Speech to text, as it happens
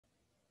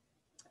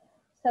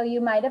So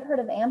you might have heard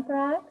of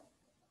anthrax,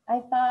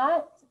 I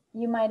thought.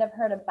 You might have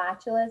heard of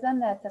botulism,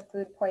 that's a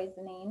food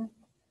poisoning.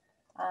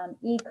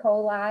 E.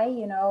 coli,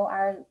 you know,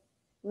 our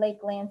Lake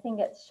Lansing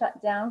gets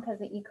shut down because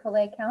of E.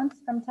 coli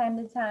counts from time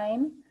to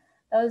time.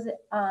 Those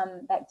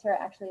bacteria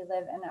actually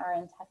live in our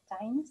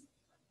intestines.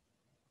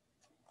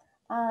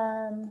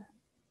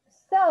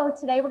 So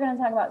today we're going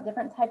to talk about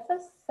different types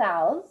of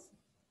cells.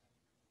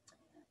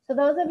 So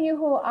those of you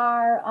who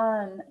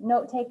are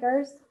note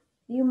takers,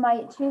 you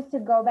might choose to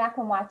go back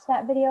and watch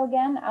that video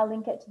again. I'll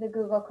link it to the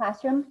Google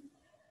Classroom.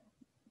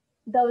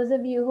 Those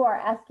of you who are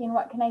asking,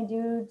 what can I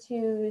do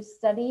to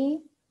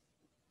study?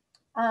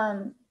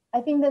 I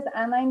think this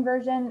online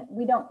version,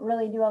 we don't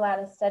really do a lot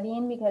of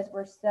studying because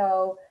we're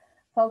so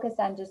focused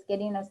on just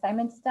getting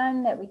assignments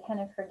done that we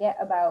kind of forget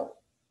about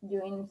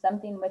doing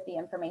something with the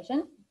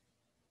information.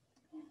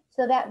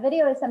 So that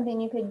video is something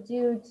you could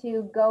do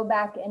to go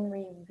back and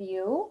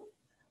review.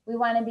 We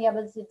want to be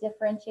able to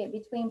differentiate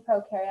between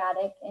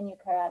prokaryotic and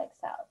eukaryotic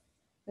cells.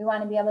 We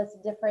want to be able to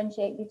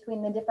differentiate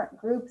between the different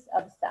groups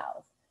of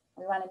cells.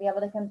 We want to be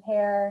able to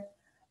compare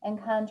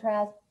and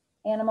contrast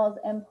animals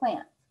and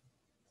plants.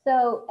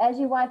 So as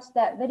you watch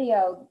that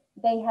video,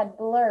 they had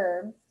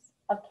blurbs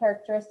of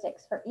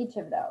characteristics for each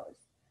of those.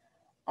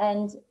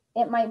 And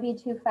it might be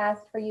too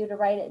fast for you to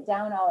write it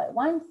down all at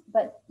once,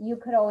 but you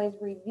could always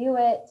review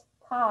it,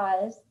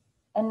 pause,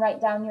 and write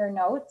down your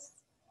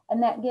notes.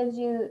 And that gives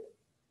you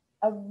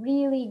a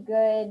really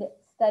good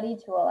study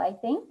tool, I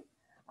think,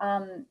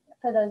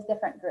 for those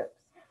different groups.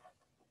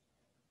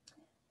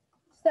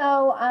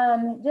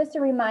 So just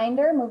a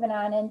reminder, moving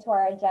on into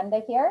our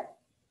agenda here.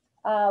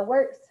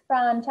 Works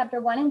from chapter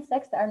 1 and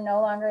 6 are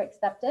no longer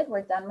accepted.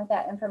 We're done with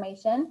that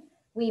information.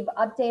 We've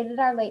updated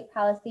our late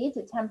policy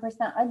to 10%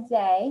 a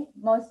day.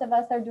 Most of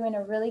us are doing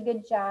a really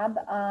good job.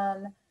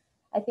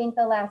 I think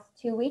the last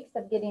 2 weeks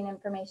of getting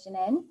information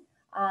in.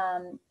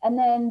 And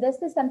then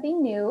this is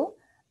something new.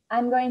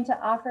 I'm going to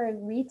offer a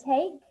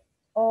retake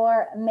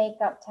or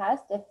makeup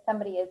test if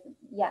somebody is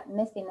yet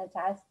missing the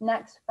test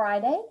next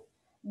Friday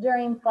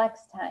during flex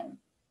time.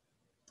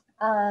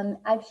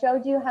 I've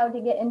showed you how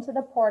to get into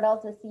the portal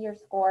to see your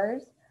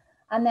scores.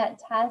 On that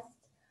test,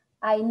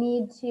 I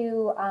need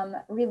to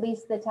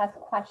release the test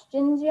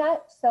questions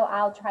yet, so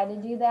I'll try to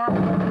do that.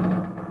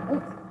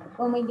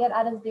 When we get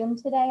out of Zoom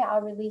today,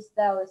 I'll release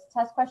those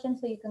test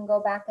questions so you can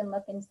go back and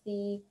look and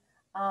see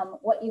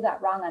what you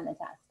got wrong on the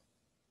test.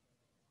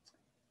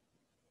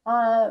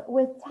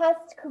 With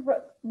test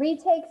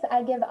retakes,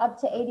 I give up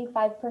to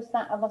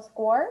 85% of a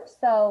score.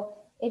 So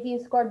if you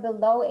scored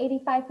below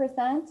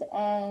 85%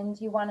 and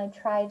you want to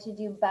try to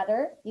do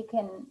better, you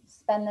can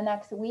spend the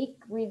next week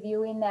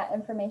reviewing that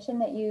information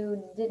that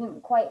you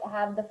didn't quite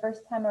have the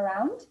first time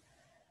around.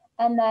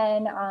 And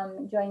then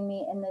join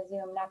me in the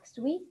Zoom next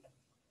week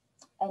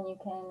and you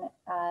can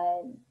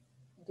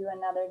do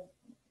another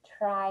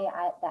try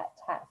at that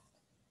test.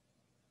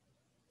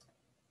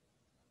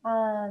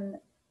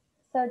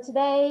 So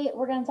today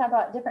we're going to talk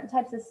about different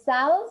types of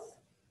cells.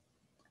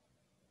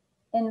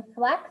 In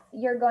Flex,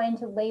 you're going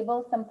to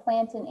label some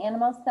plant and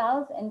animal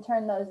cells and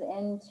turn those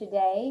in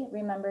today.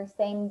 Remember,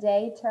 same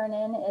day turn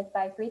in is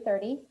by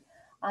 3:30.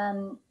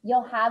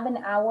 You'll have an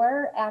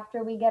hour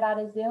after we get out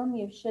of Zoom.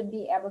 You should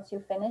be able to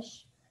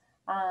finish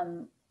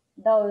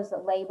those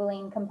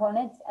labeling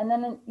components. And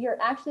then you're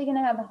actually going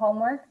to have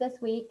homework this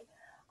week.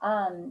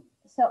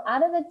 So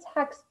out of the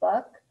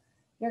textbook,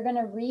 you're going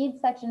to read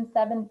section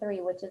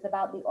 7.3, which is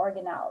about the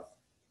organelles.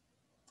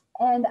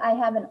 And I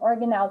have an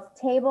organelles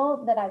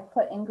table that I've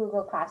put in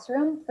Google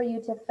Classroom for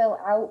you to fill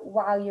out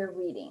while you're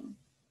reading.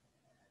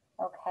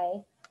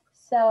 Okay,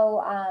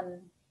 so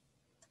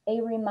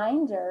a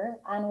reminder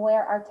on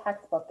where our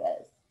textbook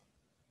is.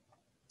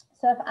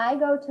 So if I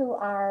go to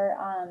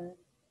our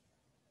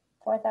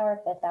 4th hour,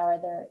 5th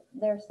hour,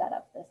 they're set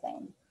up the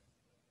same.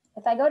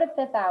 If I go to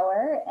 5th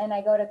hour and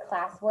I go to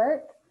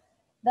classwork,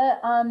 the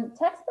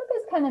textbook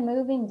is kind of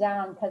moving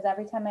down because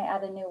every time I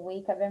add a new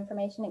week of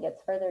information, it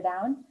gets further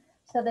down.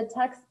 So the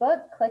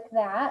textbook, click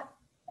that,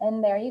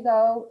 and there you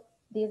go.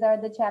 These are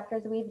the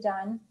chapters we've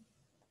done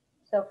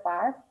so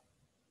far.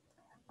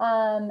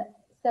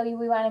 So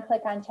we want to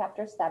click on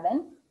chapter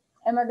 7,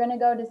 and we're going to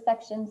go to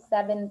section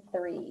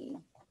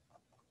 7.3.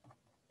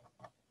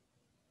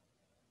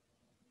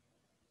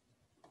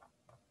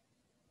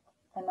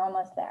 I'm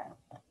almost there.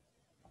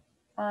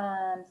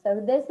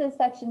 So this is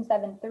section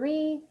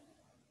 7.3.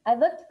 I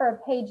looked for a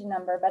page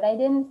number, but I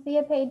didn't see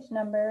a page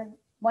number.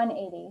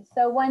 180.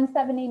 So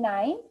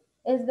 179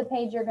 is the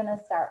page you're going to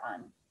start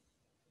on.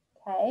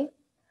 Okay.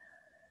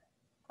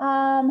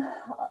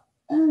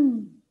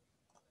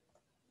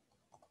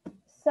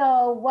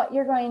 So what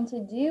you're going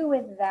to do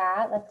with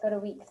that, let's go to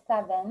week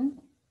 7.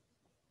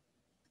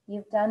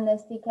 You've done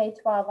this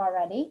CK12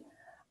 already.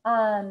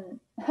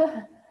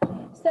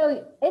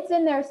 So it's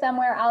in there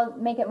somewhere. I'll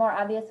make it more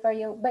obvious for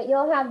you, but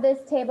you'll have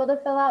this table to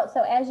fill out.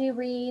 So as you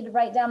read,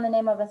 write down the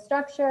name of a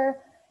structure.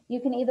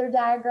 You can either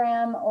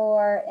diagram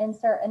or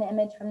insert an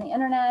image from the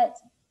internet,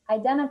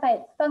 identify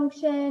its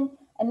function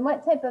and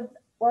what type of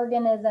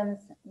organisms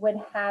would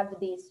have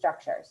these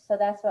structures. So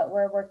that's what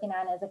we're working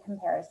on as a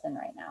comparison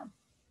right now.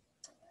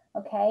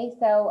 Okay,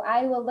 so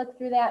I will look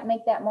through that,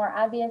 make that more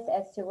obvious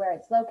as to where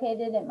it's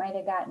located. It might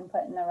have gotten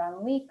put in the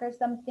wrong week or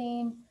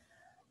something.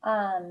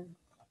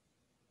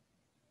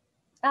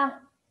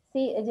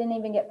 See, it didn't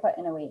even get put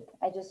in a week.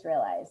 I just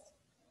realized.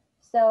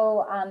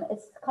 So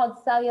it's called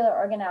Cellular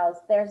Organelles.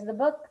 There's the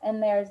book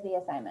and there's the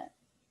assignment.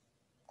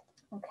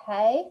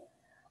 Okay.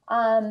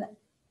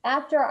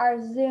 After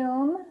our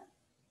Zoom,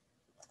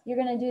 you're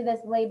going to do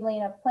this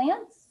labeling of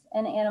plants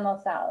and animal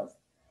cells.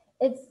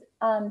 It's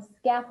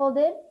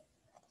scaffolded.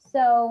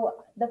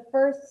 So the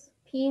first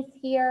piece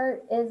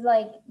here is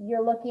like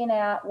you're looking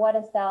at what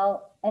a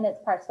cell and its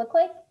parts look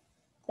like.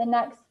 The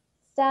next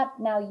step,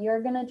 now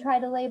you're going to try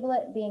to label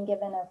it, being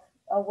given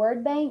a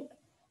word bank.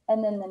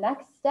 And then the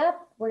next step,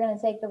 we're going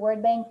to take the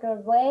word bank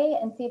away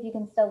and see if you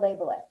can still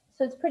label it.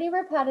 So it's pretty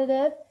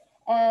repetitive,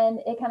 and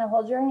it kind of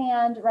holds your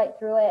hand right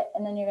through it,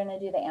 and then you're going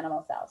to do the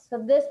animal cells. So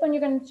this one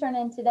you're going to turn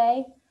in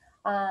today.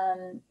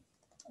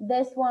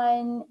 This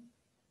one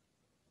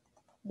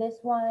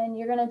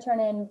you're going to turn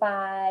in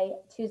by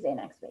Tuesday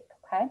next week,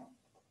 okay?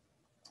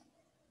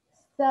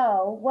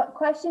 So what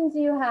questions do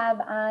you have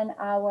on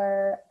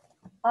our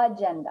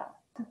agenda?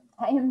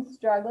 I am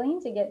struggling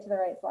to get to the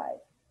right slide.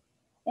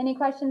 Any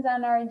questions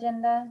on our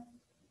agenda?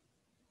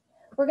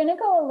 We're going to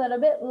go a little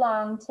bit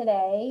long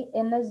today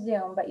in the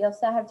Zoom, but you'll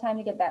still have time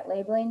to get that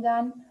labeling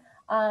done.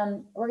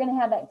 We're going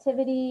to have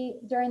activity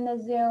during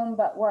the Zoom,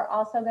 but we're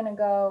also going to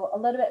go a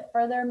little bit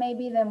further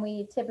maybe than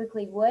we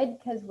typically would,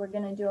 because we're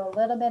going to do a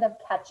little bit of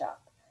catch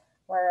up.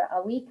 We're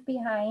a week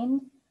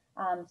behind,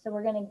 so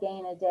we're going to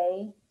gain a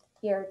day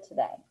here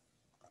today.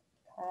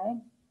 Okay.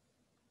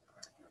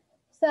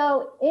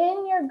 So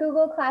in your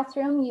Google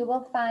Classroom, you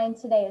will find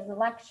today's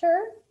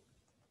lecture,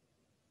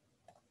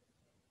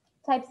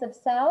 types of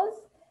cells,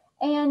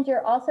 and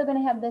you're also going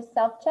to have this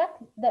self-check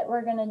that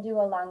we're going to do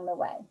along the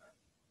way.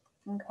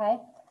 Okay,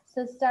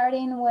 so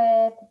starting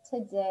with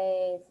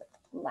today's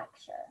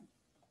lecture.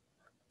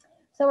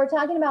 So we're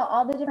talking about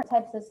all the different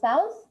types of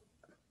cells.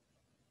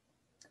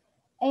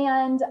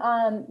 And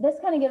this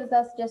kind of gives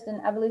us just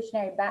an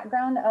evolutionary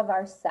background of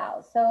our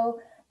cells. So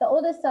the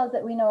oldest cells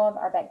that we know of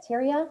are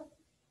bacteria.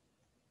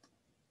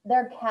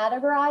 They're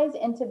categorized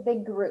into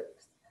big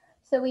groups.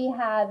 So we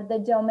have the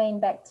domain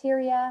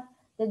bacteria,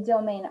 the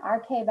domain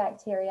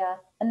archaebacteria,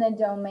 and the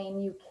domain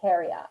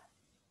eukarya.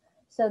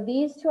 So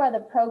these two are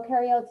the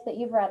prokaryotes that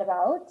you've read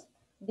about.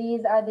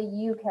 These are the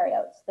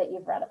eukaryotes that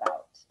you've read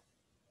about.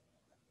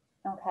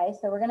 Okay,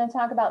 so we're going to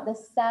talk about the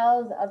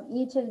cells of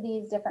each of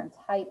these different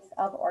types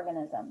of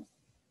organisms.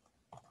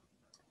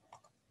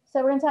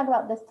 So we're going to talk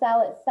about the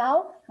cell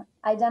itself,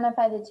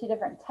 identify the two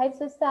different types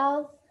of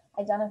cells,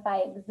 identify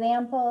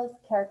examples,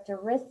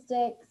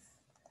 characteristics,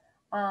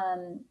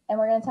 and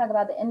we're going to talk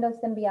about the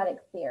endosymbiotic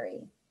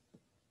theory.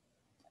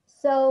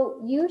 So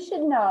you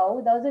should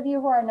know, those of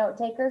you who are note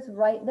takers,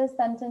 write this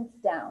sentence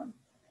down.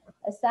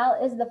 A cell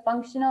is the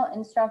functional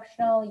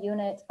instructional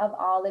unit of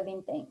all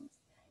living things.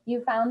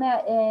 You found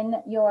that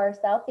in your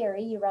cell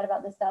theory. You read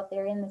about the cell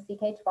theory in the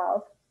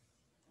CK12.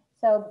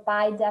 So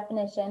by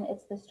definition,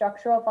 it's the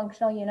structural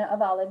functional unit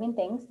of all living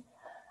things.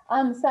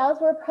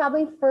 Cells were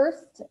probably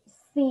first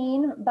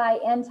seen by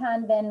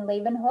Anton van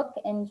Leeuwenhoek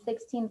in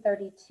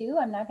 1632.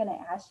 I'm not going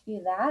to ask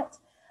you that.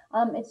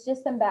 It's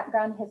just some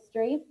background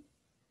history.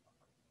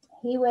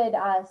 He would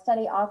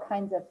study all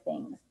kinds of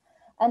things.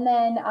 And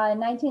then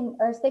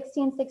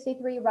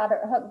 1663,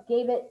 Robert Hooke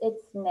gave it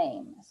its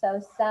name. So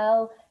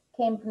cell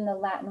came from the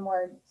Latin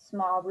word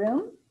small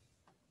room.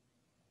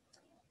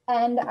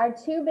 And our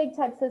two big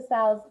types of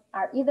cells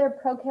are either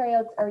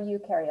prokaryotes or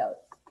eukaryotes.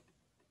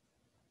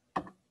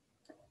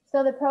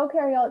 So the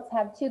prokaryotes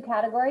have two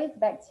categories,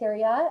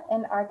 bacteria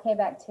and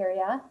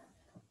archaebacteria.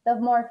 The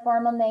more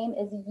formal name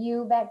is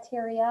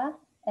eubacteria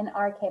and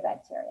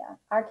archaebacteria.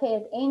 Archaea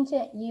is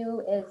ancient,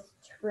 eu is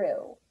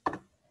true.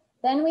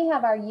 Then we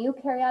have our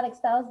eukaryotic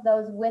cells,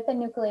 those with a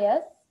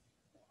nucleus,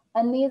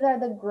 and these are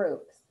the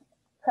groups: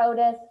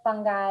 protists,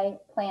 fungi,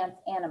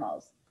 plants,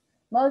 animals.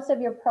 Most of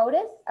your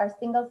protists are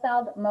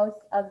single-celled,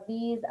 most of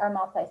these are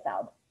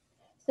multi-celled.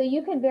 So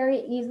you could very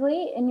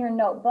easily, in your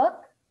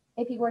notebook,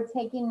 if you were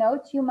taking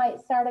notes, you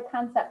might start a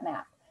concept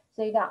map.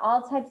 So you got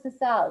all types of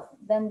cells,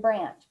 then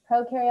branch,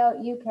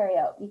 prokaryote,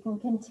 eukaryote. You can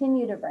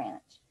continue to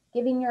branch,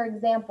 giving your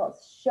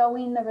examples,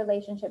 showing the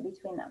relationship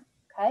between them,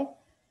 okay?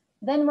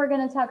 Then we're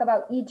going to talk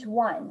about each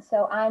one.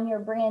 So on your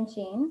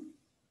branching,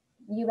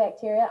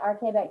 eubacteria,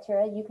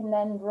 archaebacteria, you can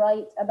then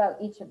write about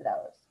each of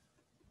those.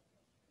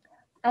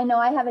 I know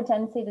I have a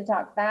tendency to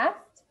talk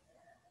fast.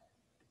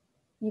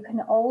 You can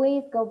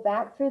always go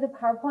back through the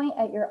PowerPoint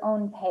at your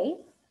own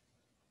pace.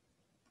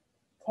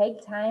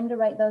 Take time to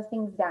write those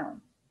things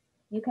down.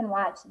 You can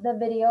watch the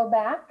video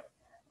back.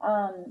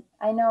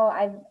 I know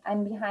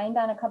I'm behind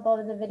on a couple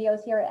of the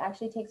videos here. It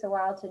actually takes a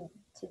while to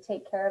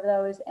take care of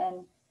those.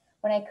 And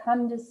when I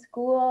come to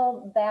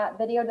school, that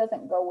video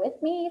doesn't go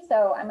with me.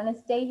 So I'm going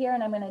to stay here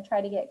and I'm going to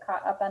try to get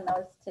caught up on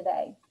those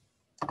today.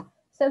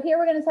 So here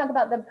we're going to talk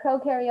about the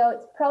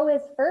prokaryotes. Pro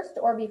is first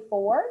or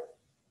before.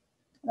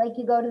 like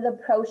you go to the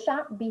pro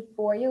shop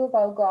before you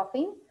go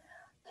golfing.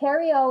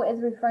 Karyo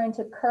is referring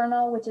to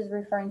kernel, which is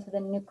referring to the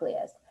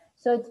nucleus.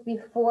 So it's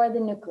before the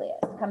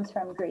nucleus, comes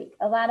from Greek.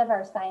 A lot of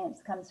our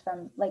science comes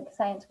from, like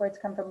science words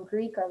come from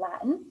Greek or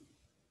Latin.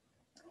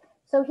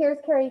 So here's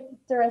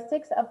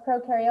characteristics of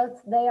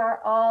prokaryotes. They are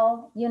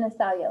all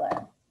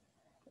unicellular.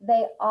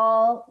 They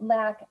all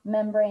lack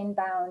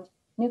membrane-bound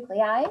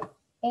nuclei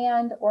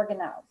and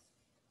organelles.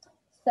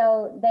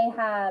 So they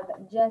have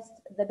just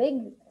the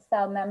big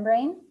cell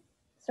membrane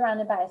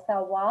surrounded by a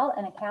cell wall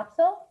and a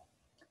capsule.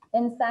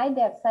 Inside,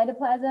 they have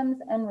cytoplasms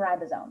and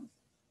ribosomes.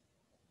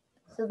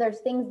 So there's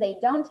things they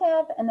don't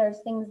have and there's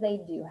things they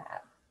do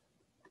have.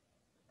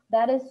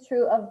 That is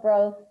true of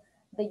both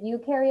the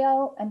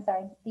eubacteria and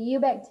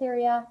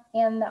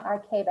the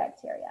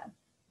archaebacteria.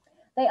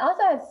 They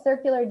also have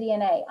circular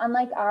DNA.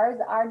 Unlike ours,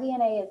 our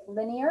DNA is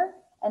linear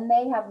and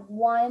they have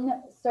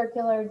one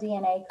circular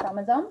DNA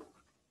chromosome.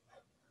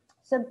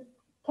 So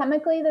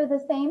chemically, they're the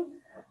same.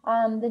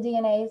 The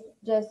DNAs,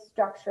 just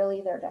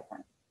structurally, they're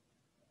different.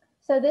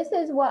 So this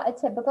is what a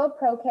typical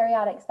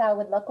prokaryotic cell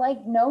would look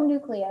like. No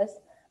nucleus,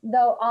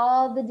 though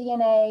all the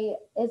DNA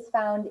is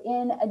found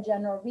in a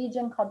general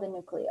region called the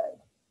nucleoid.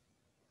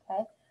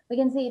 Okay, we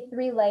can see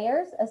 3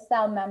 layers, a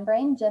cell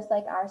membrane, just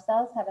like our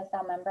cells have a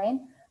cell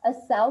membrane, a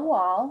cell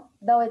wall,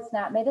 though it's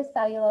not made of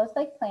cellulose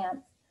like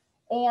plants,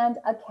 and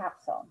a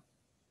capsule.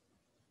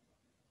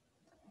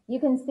 You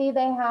can see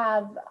they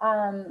have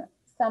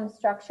some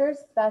structures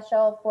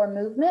special for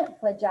movement,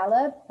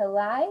 flagella,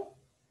 pili.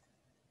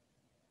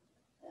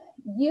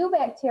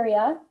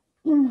 Eubacteria,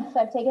 so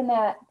I've taken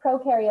that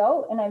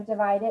prokaryote and I've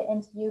divided it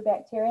into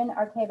eubacteria and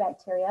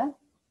archaebacteria,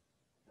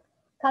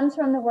 comes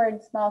from the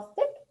word small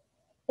stick.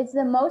 It's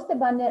the most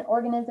abundant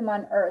organism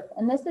on Earth,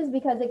 and this is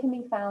because it can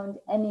be found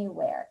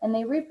anywhere, and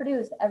they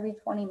reproduce every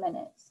 20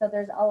 minutes, so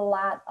there's a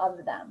lot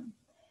of them.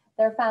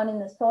 They're found in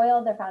the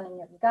soil, they're found in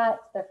your gut,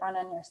 they're found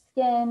on your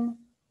skin.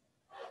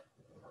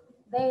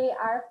 They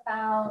are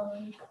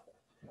found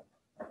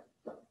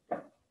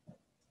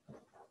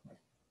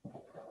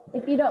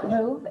if you don't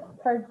move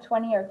for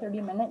 20 or 30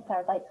 minutes.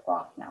 Our lights go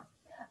off now.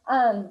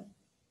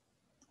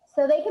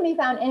 So they can be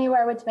found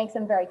anywhere, which makes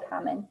them very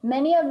common.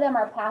 Many of them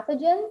are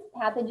pathogens.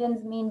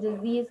 Pathogens mean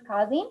disease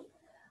causing.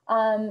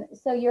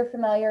 So you're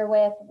familiar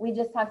with, we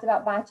just talked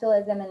about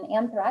botulism and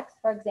anthrax,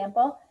 for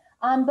example,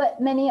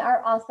 but many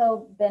are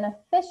also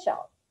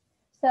beneficial.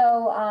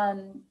 So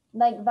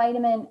like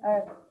vitamin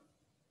or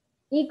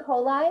E.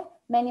 coli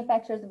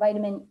manufactures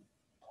vitamin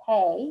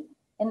K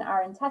in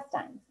our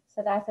intestines.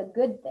 So that's a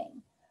good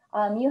thing.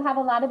 You have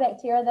a lot of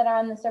bacteria that are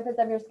on the surface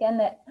of your skin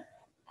that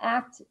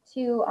act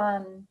to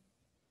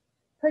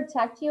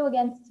protect you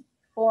against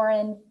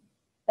foreign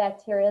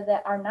bacteria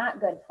that are not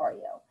good for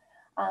you.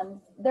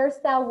 Their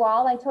cell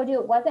wall, I told you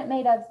it wasn't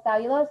made of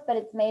cellulose, but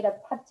it's made of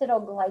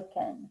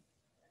peptidoglycan.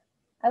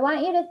 I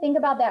want you to think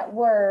about that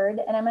word,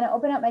 and I'm going to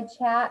open up my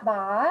chat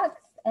box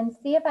and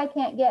see if I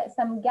can't get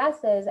some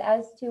guesses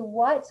as to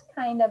what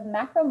kind of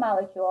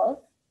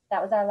macromolecules,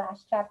 that was our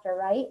last chapter,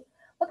 right?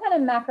 What kind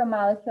of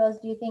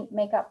macromolecules do you think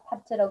make up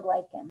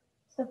peptidoglycan?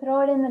 So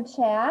throw it in the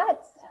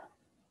chat.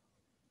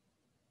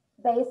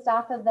 Based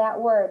off of that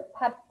word,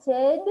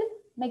 peptid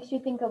makes you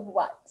think of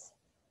what?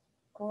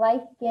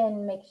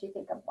 Glycan makes you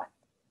think of what?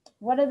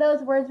 What do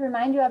those words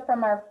remind you of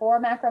from our 4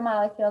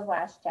 macromolecules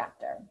last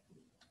chapter?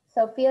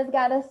 Sophia's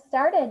got us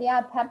started.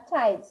 Yeah,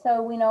 peptides.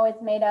 So we know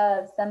it's made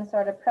of some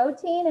sort of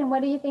protein. And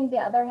what do you think the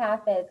other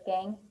half is,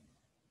 gang?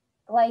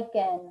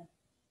 Glycan.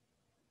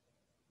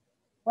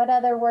 What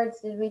other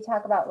words did we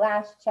talk about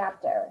last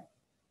chapter?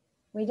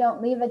 We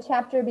don't leave a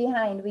chapter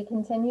behind. We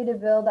continue to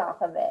build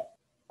off of it.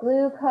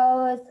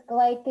 Glucose,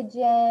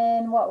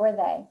 glycogen, what were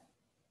they?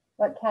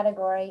 What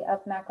category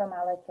of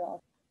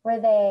macromolecules? Were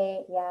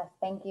they, yes,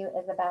 thank you,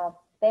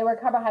 Isabel. They were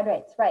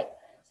carbohydrates, right.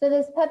 So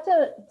this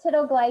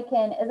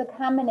peptidoglycan is a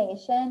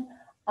combination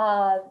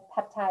of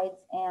peptides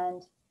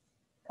and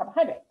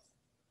carbohydrates,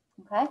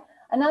 okay?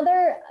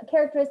 Another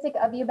characteristic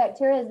of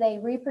eubacteria is they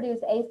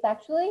reproduce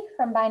asexually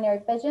from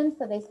binary fission,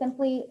 so they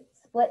simply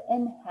split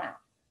in half.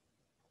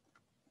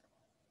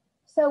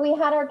 So we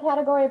had our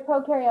category of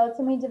prokaryotes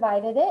and we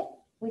divided it.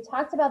 We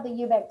talked about the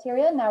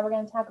eubacteria. Now we're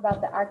going to talk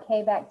about the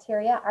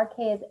archaebacteria.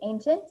 Archaea is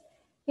ancient.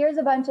 Here's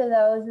a bunch of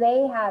those.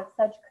 They have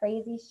such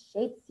crazy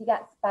shapes. You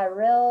got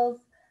spirals,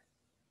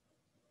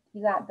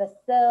 you got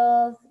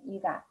bacilles,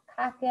 you got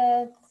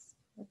coccus,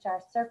 which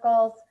are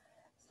circles.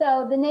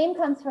 So the name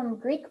comes from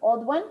Greek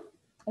Old One.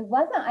 It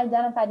wasn't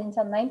identified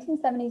until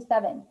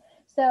 1977.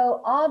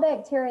 So all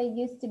bacteria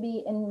used to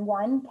be in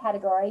one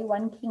category,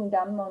 one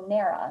kingdom,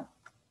 Monera.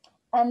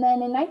 And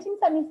then in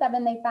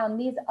 1977, they found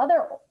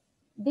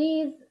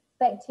these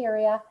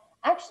bacteria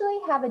actually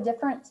have a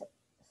different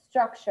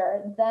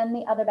structure than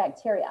the other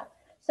bacteria.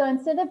 So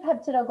instead of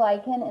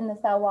peptidoglycan in the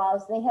cell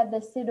walls, they have the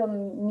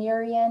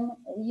pseudomerian.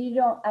 You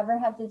don't ever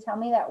have to tell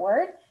me that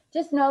word.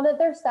 Just know that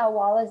their cell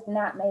wall is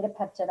not made of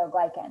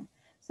peptidoglycan.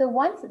 So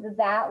once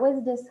that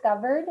was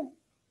discovered,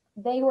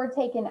 they were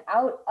taken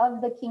out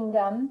of the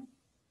kingdom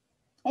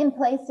and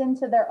placed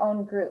into their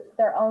own group,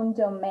 their own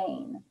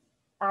domain.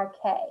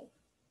 RK.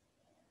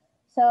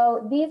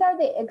 So these are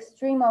the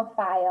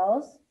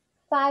extremophiles.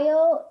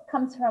 Phile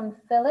comes from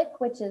philic,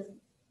 which is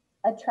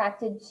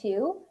attracted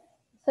to.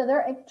 So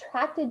they're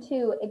attracted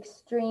to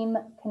extreme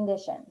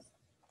conditions.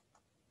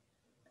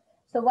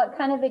 So what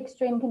kind of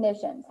extreme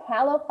conditions?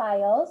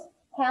 Halophiles,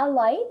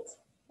 halite.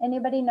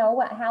 Anybody know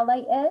what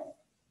halite is?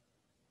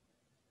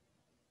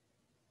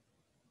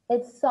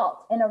 It's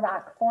salt in a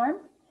rock form.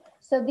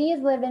 So these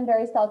live in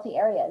very salty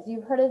areas.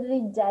 You've heard of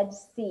the Dead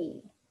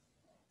Sea.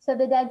 So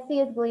the Dead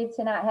Sea is believed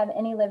to not have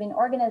any living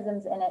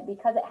organisms in it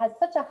because it has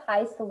such a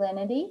high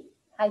salinity,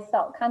 high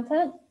salt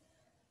content.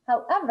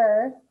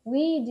 However,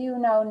 we do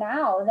know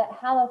now that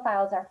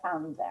halophiles are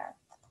found there.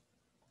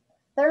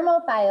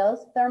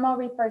 Thermophiles, thermo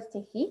refers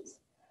to heat.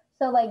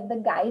 So like the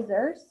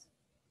geysers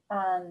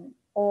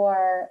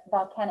or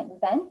volcanic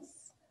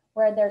vents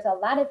where there's a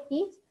lot of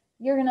heat,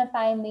 you're gonna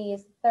find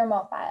these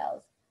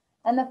thermophiles.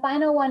 And the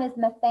final one is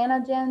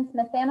methanogens.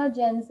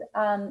 Methanogens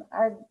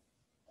are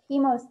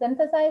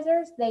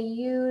chemosynthesizers. They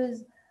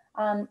use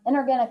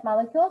inorganic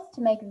molecules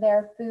to make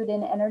their food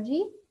and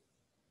energy.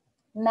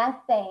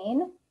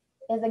 Methane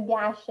is a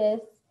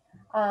gaseous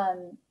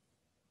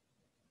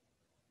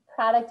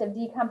product of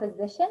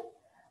decomposition.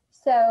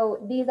 So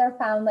these are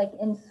found like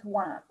in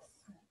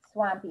swamps,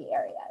 swampy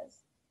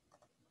areas.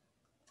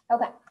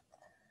 Okay,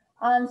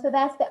 so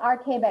that's the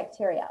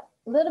Archaebacteria.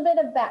 A little bit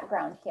of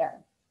background here.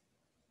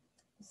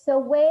 So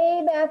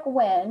way back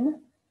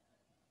when,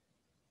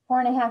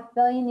 4.5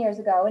 billion years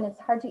ago, and it's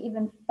hard to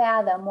even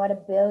fathom what a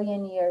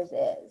billion years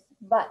is,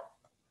 but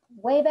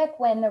way back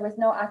when there was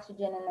no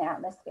oxygen in the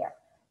atmosphere.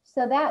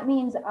 So that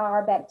means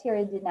our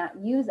bacteria did not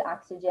use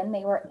oxygen.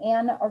 They were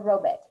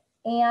anaerobic.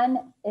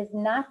 An is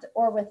not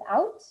or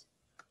without.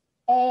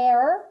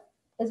 Air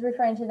is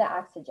referring to the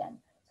oxygen.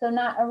 So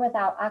not or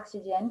without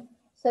oxygen.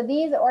 So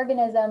these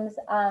organisms,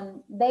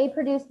 they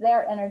produce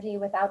their energy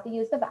without the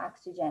use of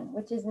oxygen,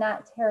 which is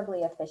not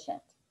terribly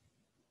efficient.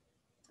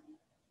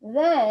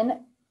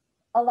 Then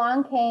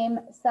along came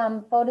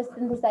some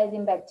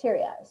photosynthesizing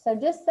bacteria. So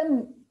just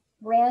some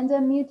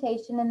random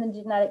mutation in the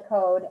genetic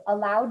code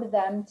allowed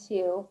them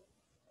to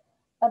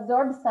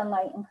absorb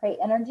sunlight and create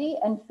energy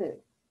and food.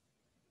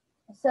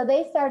 So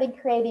they started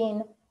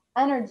creating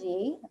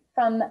energy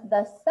from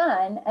the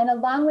sun, and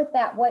along with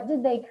that, what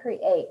did they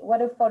create? What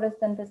do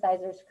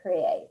photosynthesizers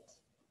create?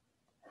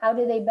 How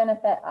do they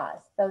benefit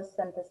us, those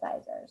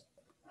synthesizers?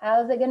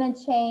 How is it going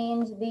to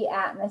change the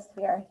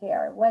atmosphere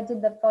here? What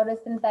did the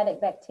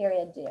photosynthetic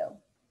bacteria do?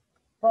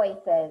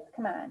 Voices,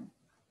 come on.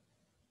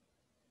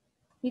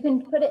 You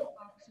can put it.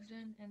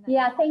 Oxygen and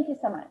yeah, thank you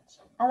so much.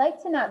 I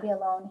like to not be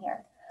alone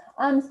here.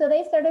 So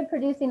they started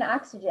producing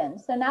oxygen.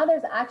 So now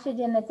there's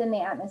oxygen that's in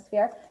the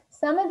atmosphere.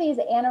 Some of these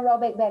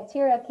anaerobic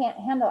bacteria can't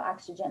handle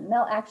oxygen.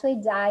 They'll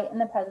actually die in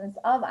the presence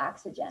of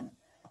oxygen.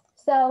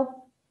 So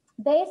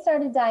they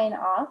started dying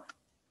off.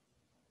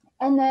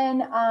 And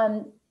then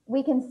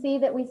we can see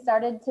that we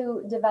started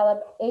to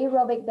develop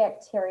aerobic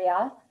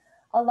bacteria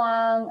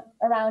along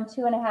around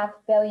 2.5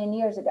 billion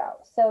years ago.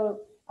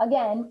 So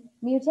again,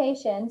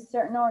 mutations,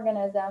 certain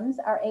organisms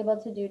are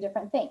able to do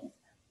different things.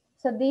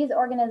 So these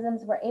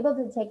organisms were able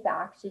to take the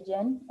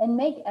oxygen and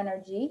make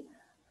energy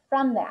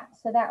from that.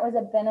 So that was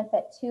a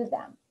benefit to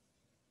them.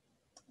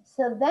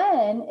 So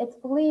then it's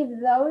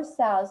believed those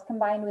cells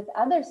combined with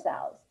other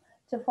cells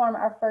to form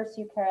our first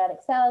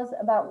eukaryotic cells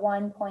about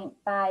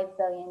 1.5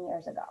 billion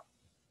years ago.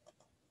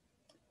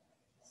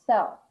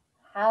 So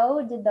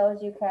how did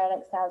those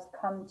eukaryotic cells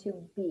come to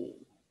be?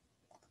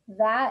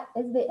 That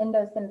is the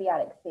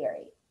endosymbiotic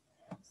theory.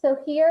 So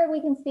here we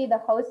can see the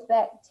host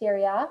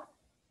bacteria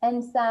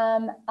and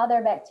some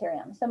other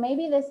bacterium. So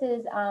maybe this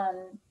is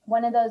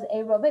one of those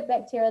aerobic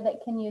bacteria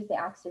that can use the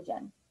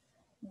oxygen.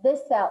 This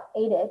cell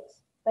ate it,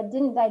 but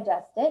didn't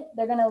digest it.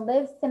 They're gonna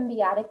live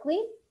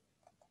symbiotically.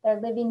 They're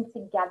living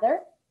together.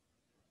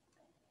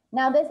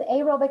 Now this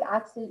aerobic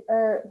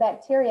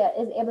bacteria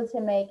is able to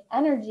make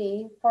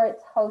energy for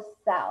its host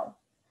cell.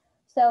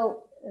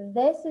 So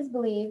this is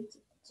believed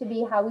to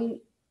be how we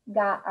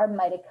got our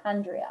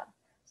mitochondria.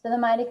 So the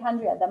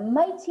mitochondria, the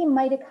mighty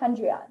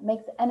mitochondria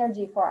makes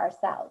energy for our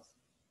cells.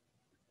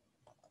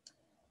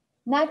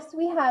 Next,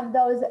 we have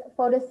those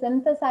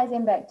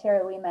photosynthesizing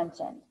bacteria we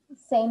mentioned.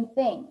 Same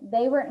thing.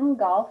 They were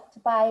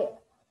engulfed by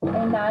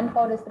a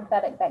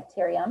non-photosynthetic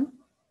bacterium.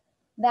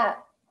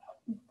 That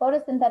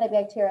photosynthetic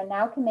bacteria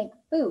now can make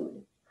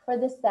food for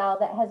the cell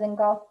that has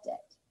engulfed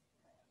it.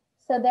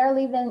 So they're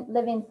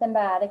living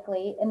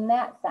symbiotically in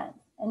that sense.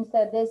 And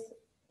so this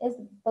is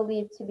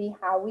believed to be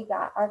how we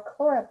got our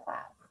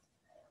chloroplast.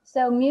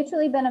 So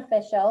mutually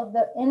beneficial,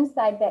 the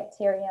inside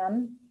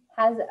bacterium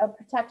has a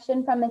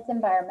protection from its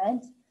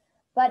environment,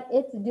 but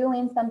it's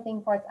doing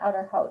something for its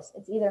outer host.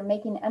 It's either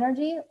making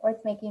energy or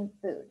it's making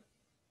food.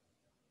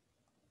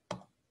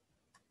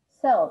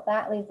 So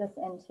that leads us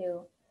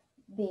into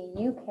the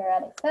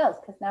eukaryotic cells,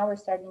 because now we're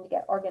starting to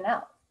get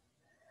organelles.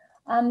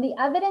 The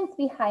evidence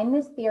behind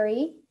this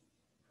theory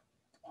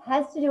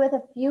has to do with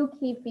a few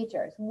key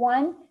features.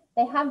 One,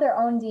 they have their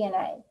own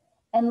DNA.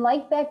 And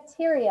like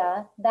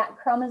bacteria, that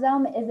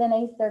chromosome is in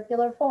a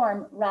circular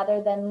form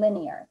rather than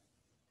linear.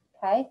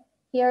 Okay,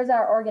 here's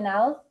our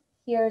organelles,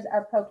 here's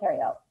our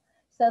prokaryote.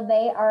 So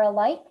they are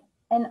alike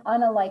and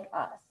unlike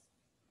us.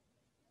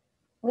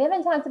 We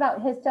haven't talked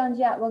about histones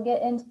yet. We'll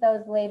get into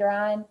those later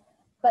on.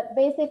 But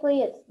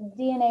basically, it's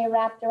DNA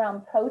wrapped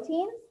around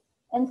proteins.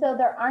 And so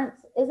there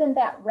isn't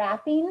that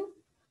wrapping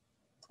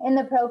in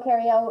the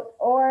prokaryote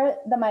or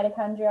the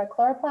mitochondria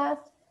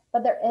chloroplast,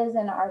 but there is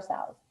in our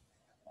cells.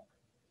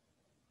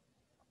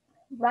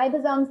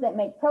 Ribosomes that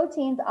make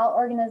proteins, all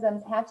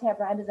organisms have to have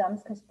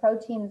ribosomes because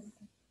proteins,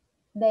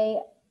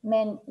 they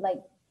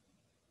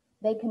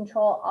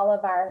control all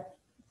of our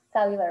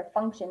cellular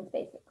functions,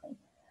 basically.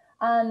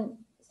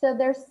 So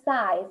their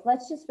size,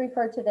 let's just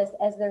refer to this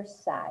as their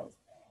size,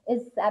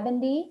 is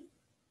 70,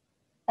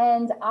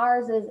 and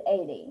ours is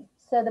 80.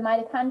 So the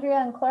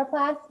mitochondria and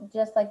chloroplasts,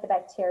 just like the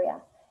bacteria.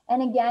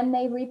 And again,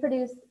 they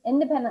reproduce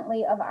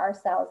independently of our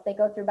cells. They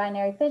go through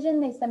binary fission,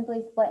 they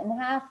simply split in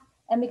half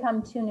and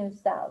become 2 new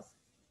cells,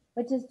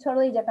 which is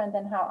totally different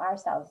than how our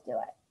cells do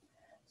it.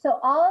 So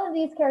all of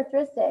these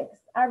characteristics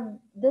are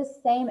the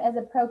same as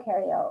a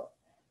prokaryote.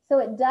 So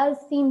it does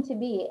seem to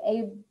be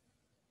a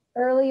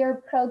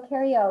earlier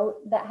prokaryote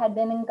that had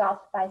been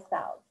engulfed by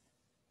cells.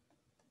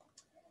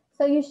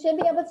 So you should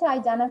be able to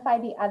identify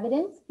the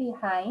evidence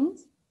behind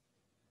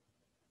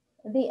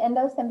the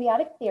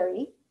endosymbiotic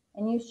theory,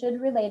 and you should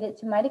relate it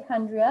to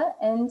mitochondria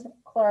and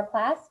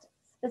chloroplast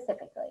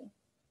specifically.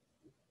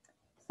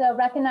 So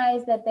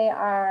recognize that they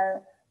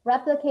are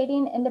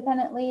replicating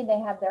independently. They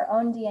have their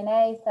own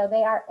DNA, so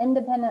they are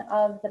independent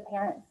of the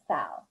parent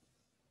cell.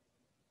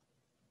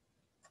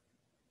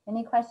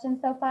 Any questions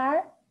so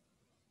far?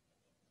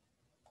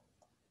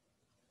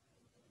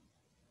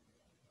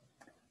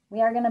 We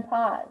are going to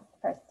pause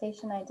for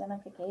station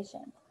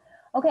identification.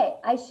 Okay,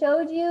 I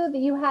showed you that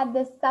you had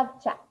this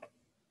self-check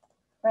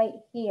right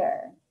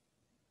here.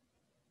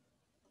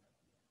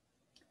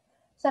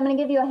 So I'm going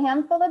to give you a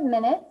handful of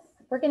minutes.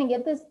 We're going to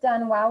get this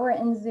done while we're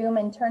in Zoom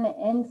and turn it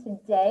in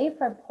today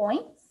for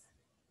points.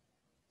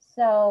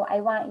 So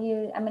I'm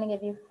going to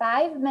give you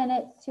 5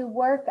 minutes to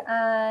work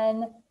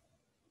on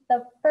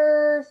the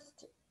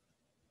first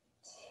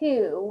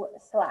 2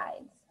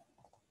 slides.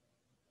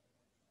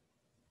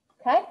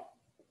 Okay?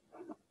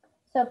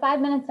 So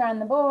 5 minutes are on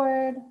the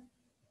board.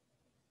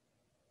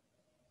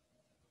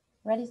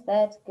 Ready,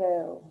 set,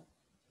 go.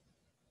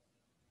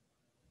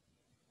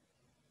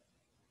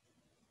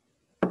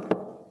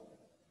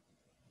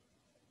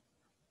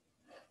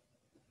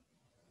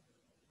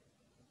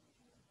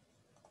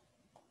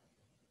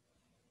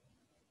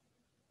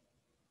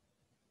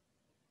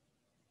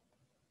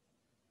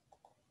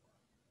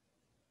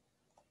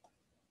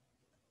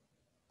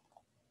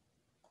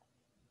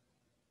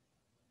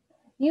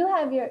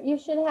 You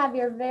should have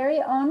your very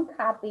own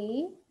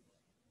copy.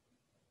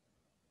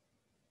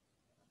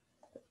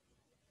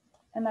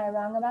 Am I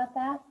wrong about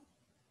that?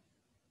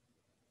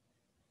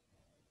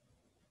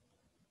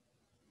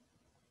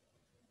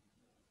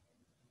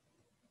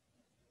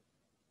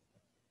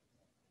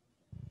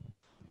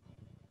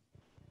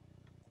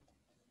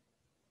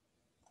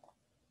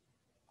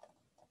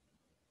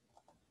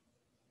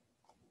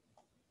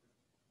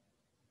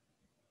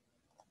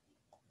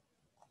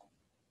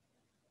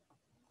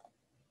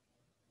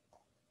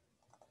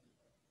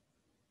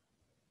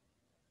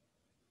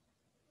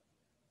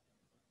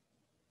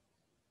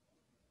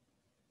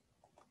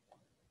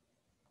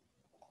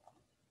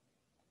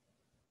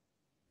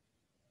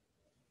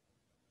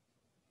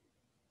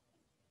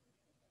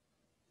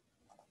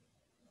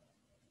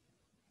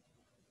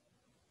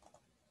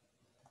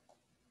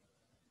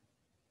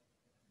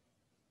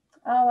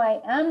 Oh, I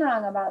am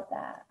wrong about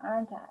that,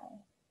 aren't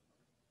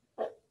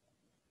I?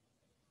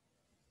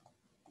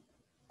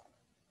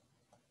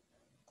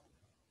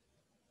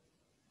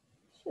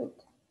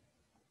 Shoot.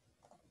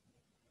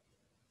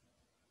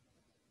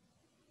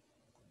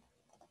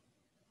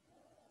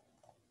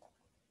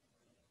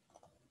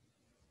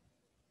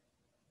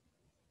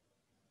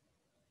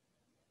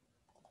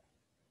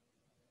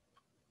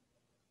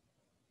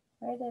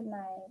 Where did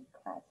my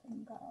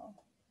classroom go?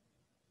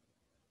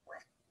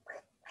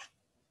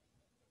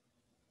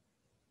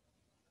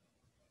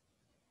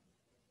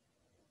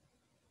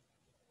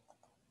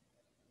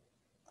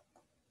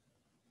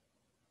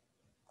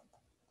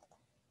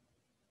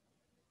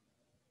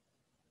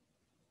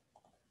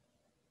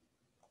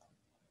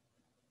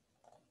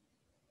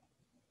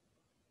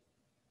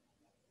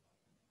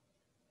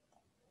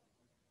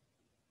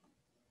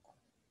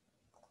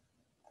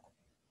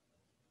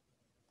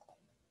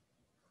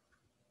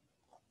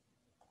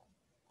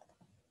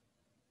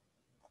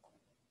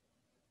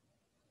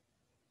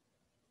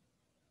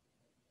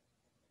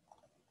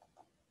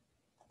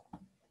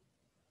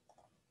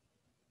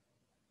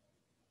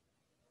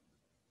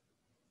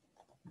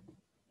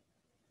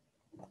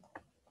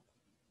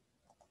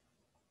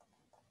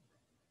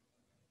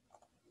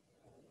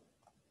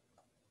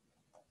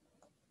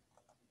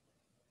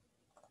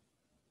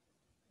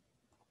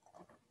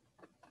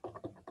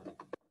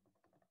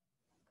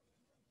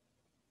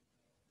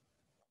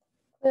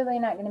 Clearly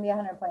not going to be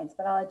 100 points,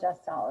 but I'll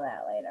adjust all of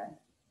that later.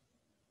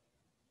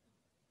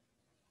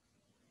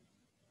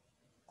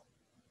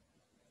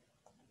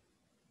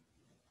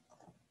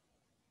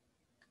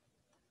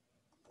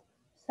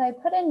 So I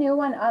put a new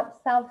one up,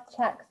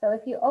 self-check. So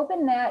if you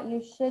open that,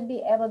 you should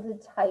be able to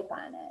type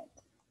on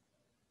it.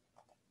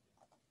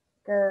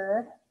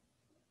 Grr.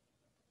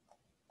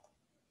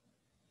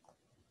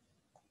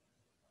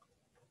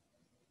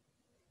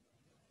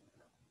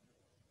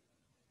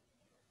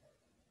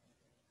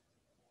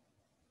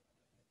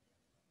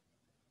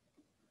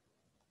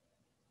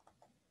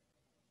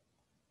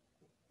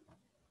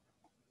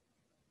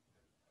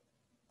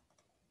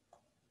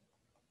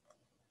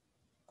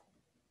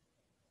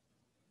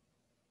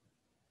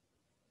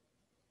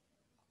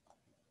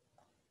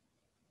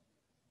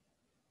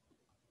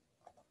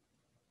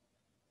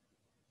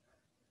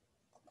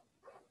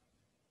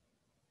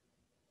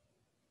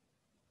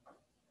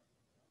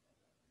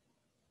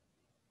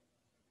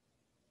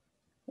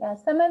 Yeah,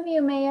 some of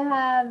you may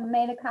have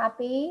made a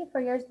copy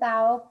for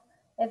yourself.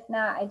 If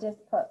not, I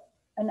just put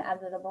an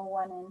editable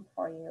one in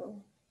for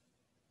you.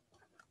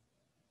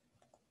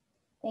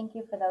 Thank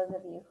you for those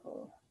of you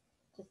who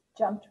just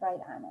jumped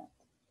right on it.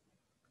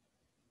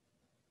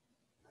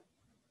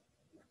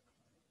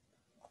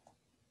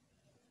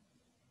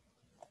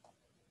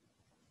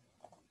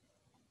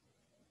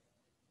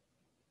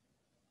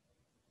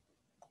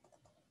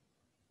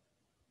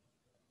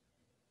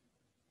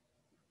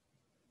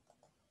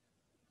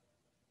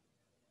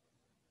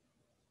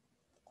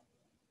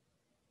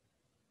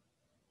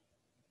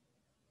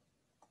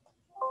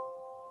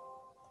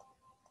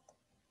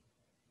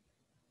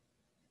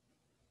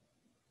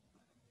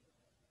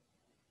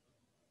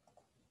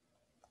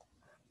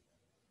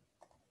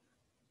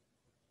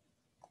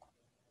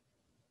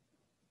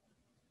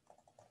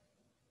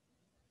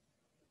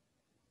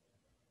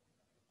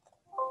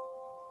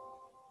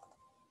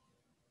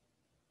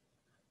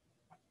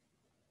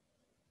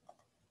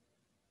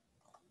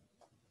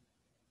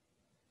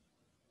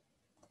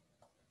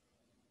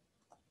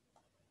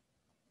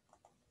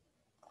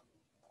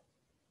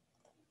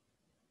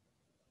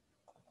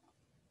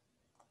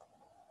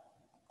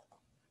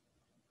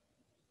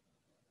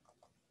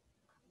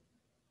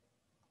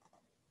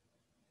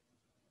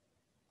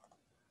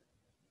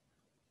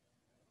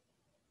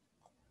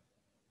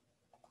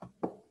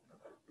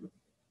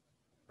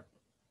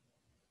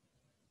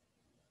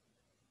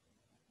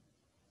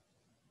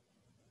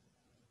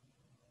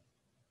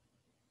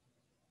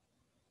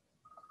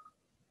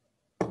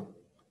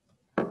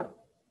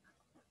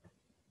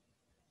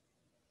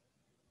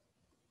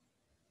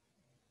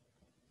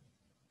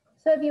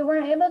 So if you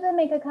weren't able to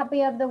make a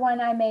copy of the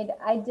one I made,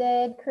 I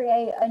did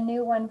create a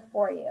new one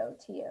for you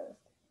to use.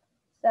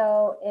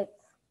 So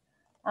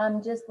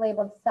it's just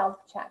labeled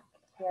self-check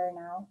here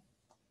now.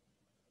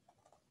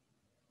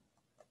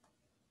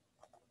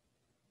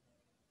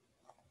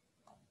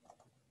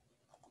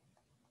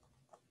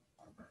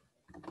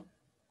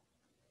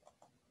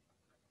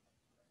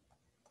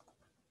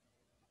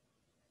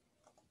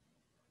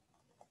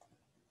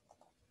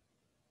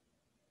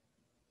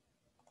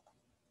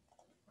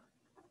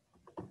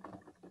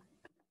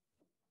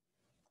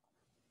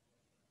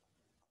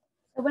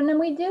 So when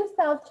we do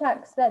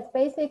self-checks, that's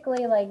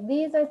basically like,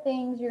 these are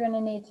things you're going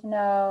to need to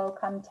know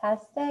come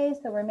test day.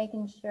 So we're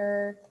making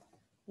sure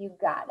you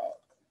got it.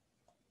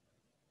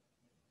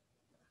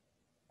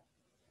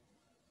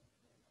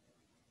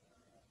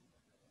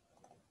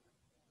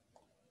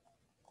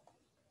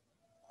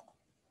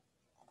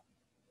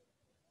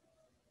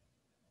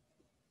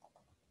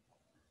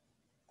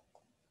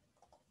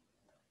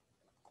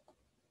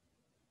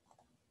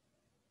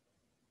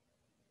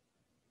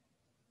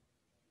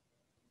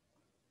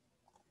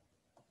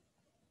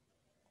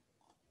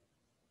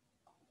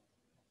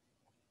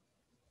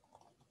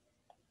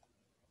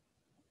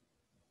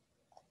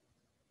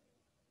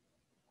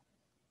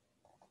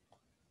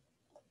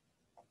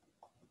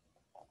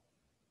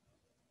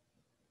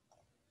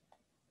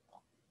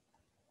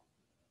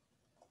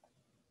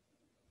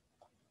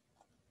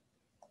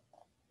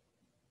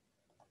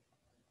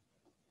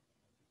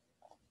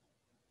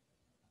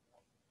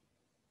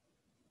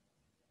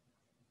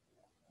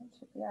 That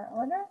should be our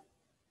order.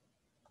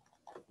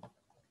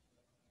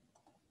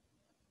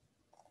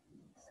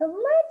 So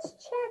let's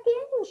check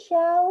in,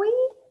 shall we?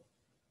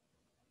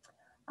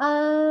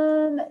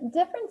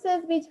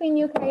 Differences between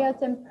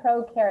eukaryotes and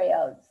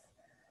prokaryotes.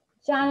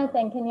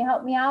 Jonathan, can you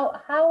help me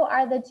out? How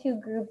are the two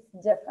groups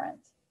different?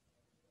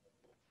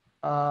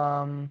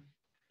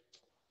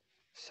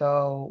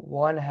 So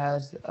one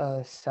has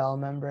a cell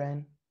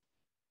membrane.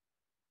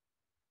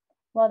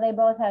 Well, they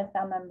both have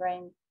cell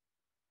membranes.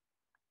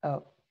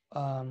 Oh,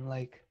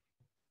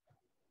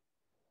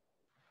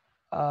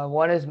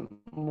 one is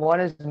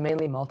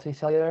mainly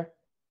multicellular.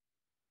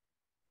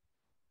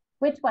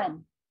 Which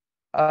one?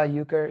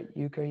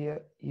 Eukarya.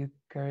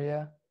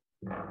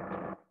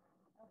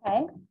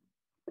 Okay.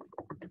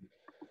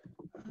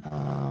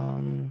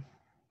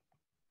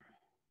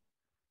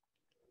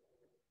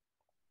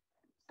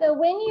 So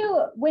when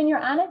you're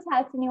on a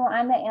test and you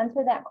want to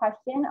answer that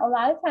question, a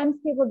lot of times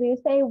people do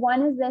say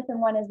one is this and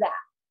one is that,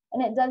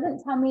 and it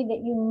doesn't tell me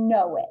that you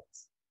know it.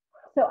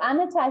 So on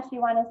the test, you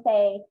want to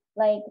say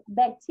like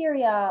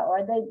bacteria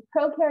or the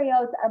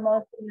prokaryotes are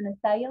mostly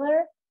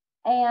unicellular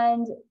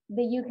and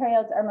the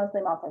eukaryotes are mostly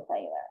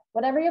multicellular.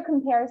 Whatever your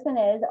comparison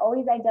is,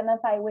 always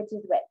identify which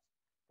is which.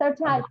 So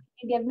Todd, can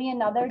you give me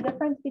another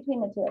difference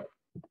between the two?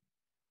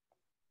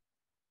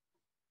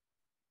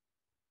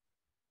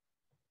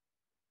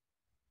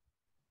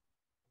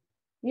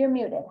 You're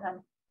muted,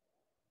 hon.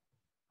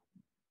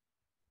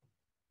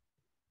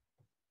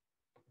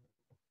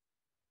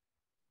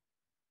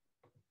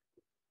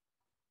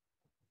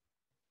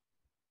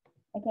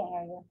 I can't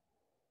hear you.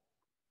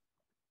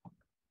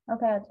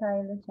 Okay, I'll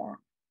try the chat.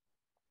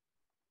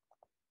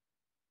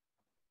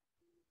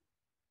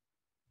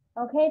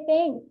 Okay,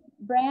 thanks.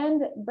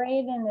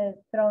 Braden is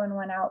throwing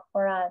one out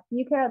for us.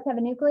 Eukaryotes have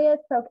a nucleus,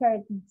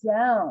 prokaryotes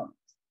don't.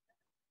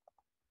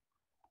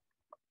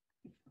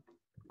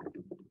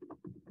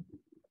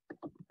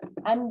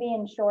 I'm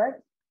being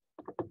short.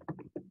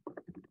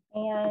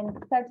 And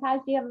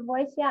Sartaj, do you have a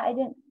voice? Yeah, I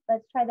didn't.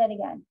 Let's try that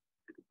again.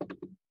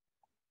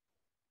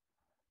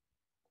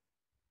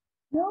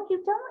 No,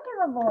 you don't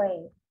have a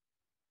voice.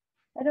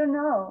 I don't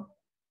know.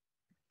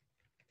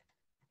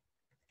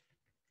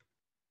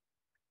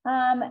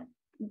 I'm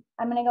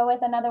going to go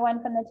with another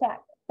one from the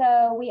chat.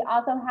 So we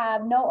also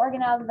have no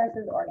organelles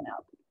versus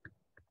organelles.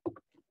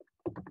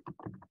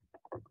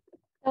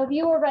 So if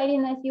you were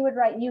writing this, you would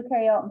write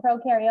eukaryote and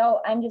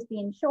prokaryote. I'm just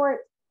being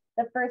short.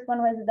 The first one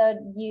was the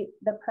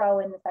pro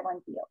and the second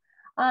one's U.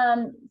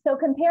 So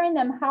comparing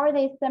them, how are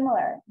they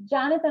similar?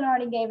 Jonathan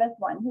already gave us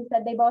one. He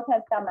said they both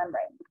have cell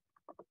membranes.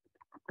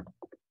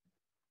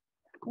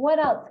 What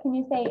else can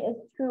you say is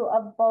true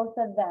of both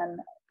of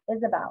them,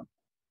 Isabel?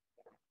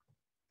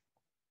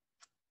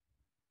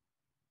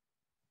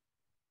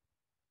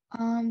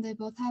 They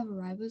both have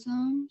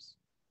ribosomes.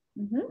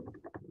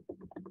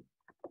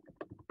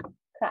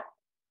 Correct.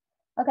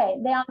 Okay,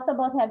 they also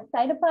both have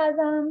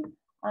cytoplasm.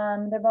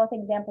 They're both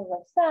examples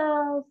of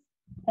cells,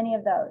 any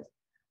of those.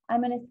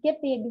 I'm going to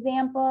skip the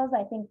examples.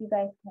 I think you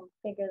guys can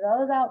figure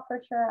those out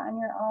for sure on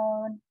your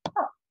own.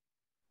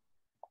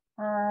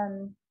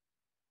 Oh.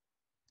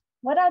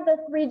 What are the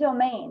three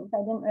domains? I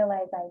didn't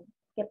realize I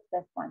skipped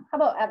this one. How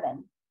about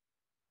Evan?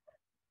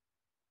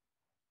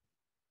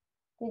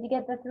 Did you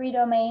get the three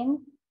domains?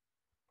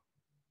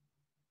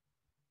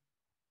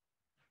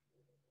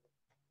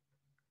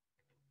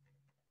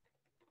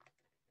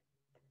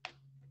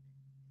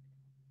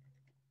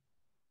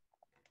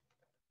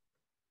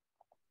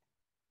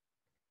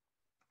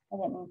 I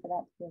didn't mean for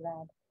that to be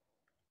read.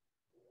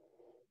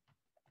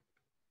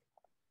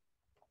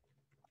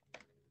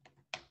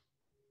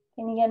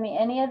 Can you give me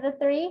any of the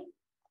three?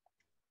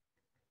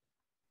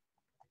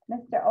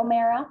 Mr.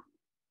 O'Mara?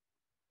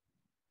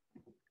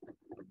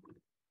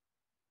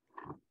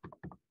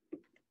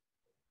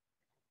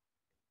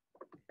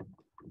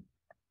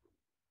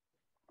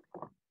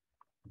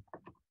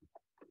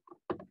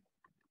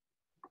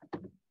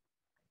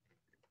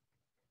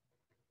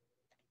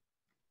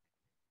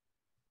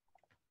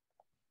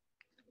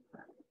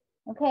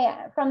 Okay,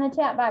 from the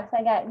chat box,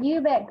 I got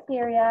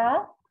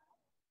eubacteria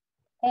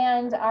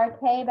and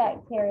RK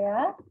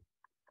bacteria.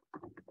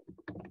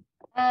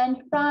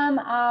 And from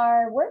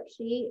our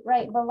worksheet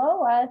right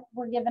below us,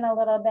 we're given a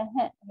little bit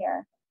hint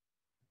here.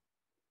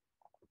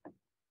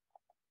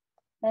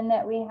 And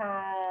that we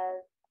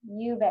have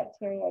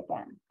eubacteria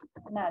again,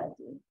 not a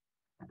D.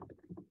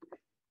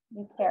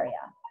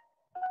 Eukarya.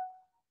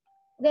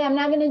 Okay, I'm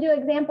not going to do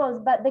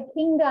examples, but the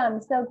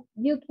kingdom. So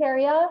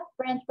eukarya,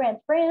 branch,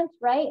 branch, branch,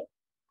 right?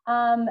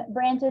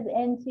 Branches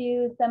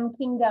into some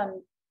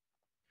kingdoms.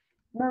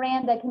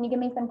 Miranda, can you give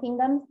me some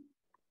kingdoms?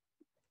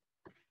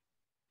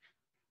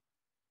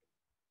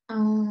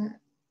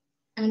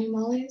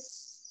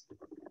 Animalis.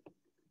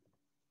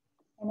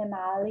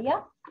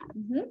 Animalia.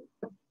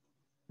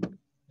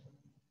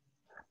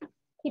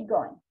 Keep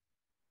going.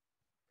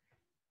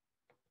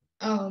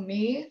 Oh,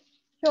 me?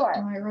 Sure.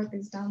 Oh, I wrote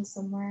these down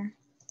somewhere.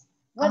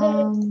 What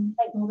is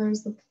like? Well, there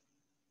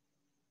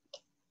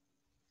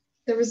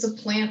was a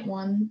plant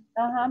one.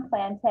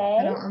 Plante.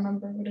 I don't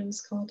remember what it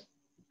was called.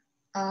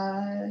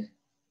 I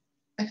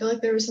feel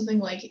like there was something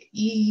like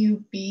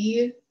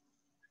EUB.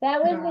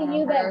 That was the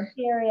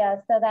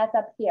eubacteria, so that's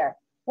up here.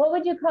 What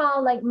would you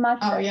call like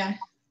mushroom? Oh yeah.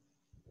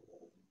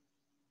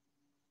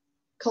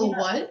 Called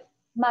what?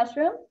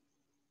 Mushroom.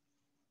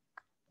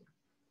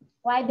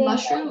 Why they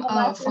mushroom?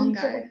 Oh,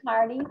 fungi. to the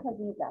party? Because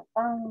he's a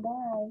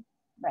fungi,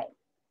 right?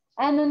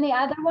 And then the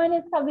other one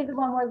is probably the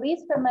one we're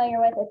least familiar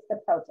with. It's the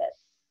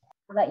protist.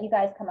 I'll let you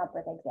guys come up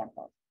with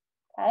examples.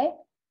 Okay.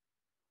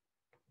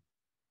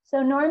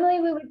 So normally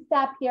we would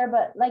stop here,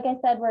 but like I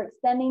said, we're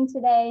extending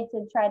today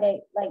to try to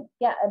like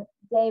get a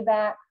day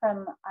back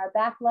from our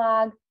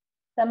backlog.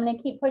 So I'm going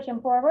to keep pushing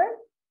forward.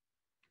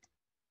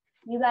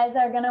 You guys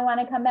are going to want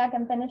to come back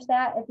and finish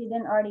that if you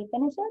didn't already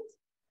finish it.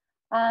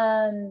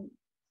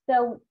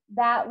 So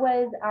that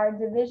was our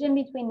division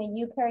between the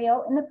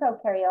eukaryote and the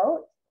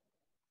prokaryote.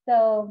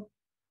 So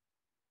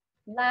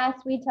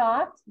last we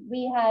talked,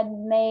 we had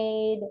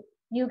made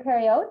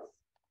eukaryotes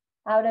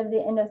out of the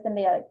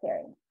endosymbiotic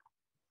theory.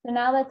 So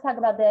now let's talk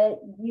about the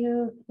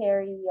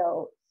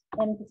eukaryotes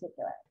in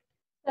particular.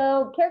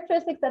 So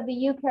characteristics of the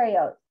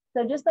eukaryotes.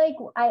 So just like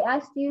I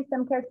asked you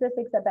some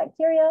characteristics of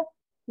bacteria,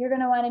 you're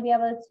going to want to be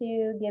able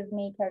to give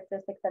me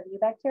characteristics of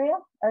eubacteria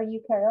or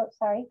eukaryotes,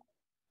 sorry.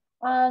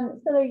 So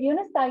they're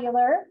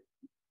unicellular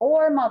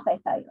or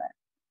multicellular.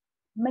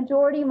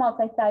 Majority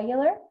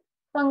multicellular,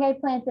 fungi,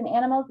 plants, and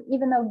animals,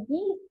 even though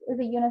yeast is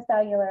a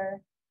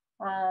unicellular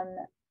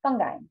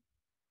fungi.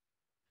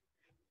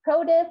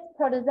 Protists,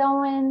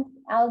 protozoans,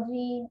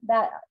 algae,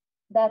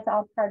 that's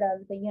all part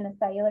of the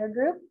unicellular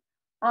group.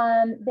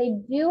 They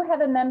do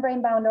have a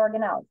membrane-bound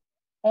organelle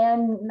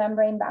and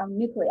membrane-bound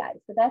nuclei.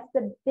 So that's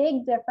the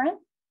big difference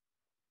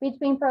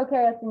between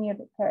prokaryotes and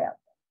eukaryotes.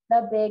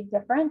 The big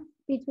difference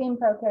between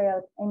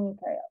prokaryotes and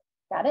eukaryotes.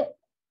 Got it?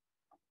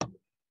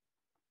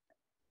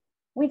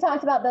 We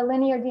talked about the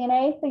linear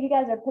DNA. So you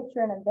guys are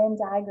picturing a Venn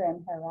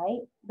diagram here,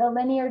 right? The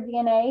linear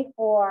DNA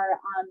for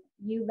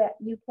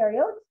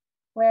eukaryotes,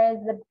 whereas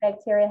the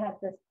bacteria has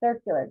this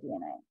circular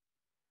DNA.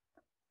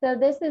 So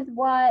this is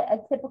what a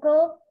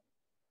typical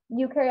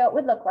eukaryote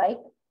would look like.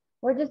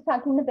 We're just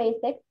talking the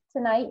basics.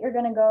 Tonight, you're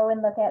going to go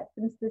and look at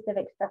some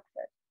specific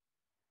structures.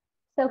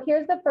 So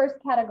here's the first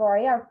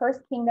category. Our first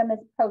kingdom is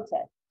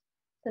protists.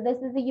 So this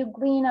is a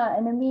euglena,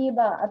 an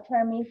amoeba, a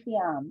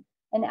paramecium,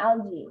 an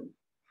algae.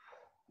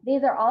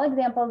 These are all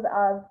examples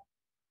of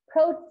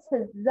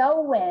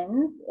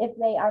protozoans if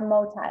they are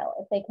motile,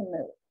 if they can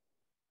move.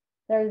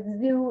 They're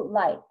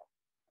zoo-like.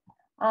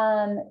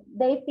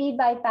 They feed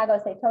by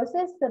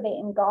phagocytosis, so they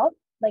engulf,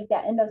 like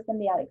that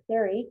endosymbiotic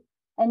theory,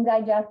 and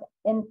digest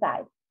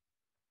inside.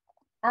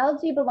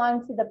 Algae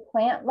belong to the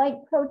plant-like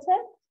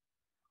protists,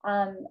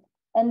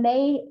 and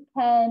they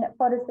can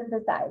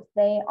photosynthesize.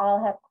 They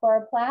all have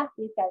chloroplasts.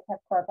 These guys have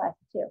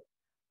chloroplasts too.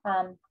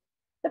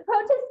 The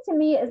protists to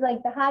me is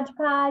like the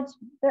hodgepodge.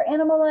 They're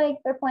animal-like,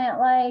 they're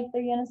plant-like,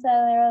 they're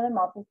unicellular, they're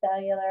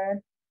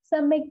multicellular.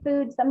 Some make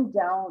food, some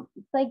don't.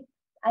 It's like,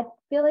 I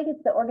feel like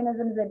it's the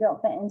organisms that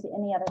don't fit into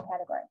any other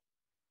category.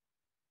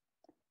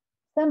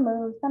 Some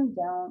move, some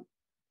don't.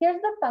 Here's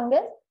the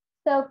fungus.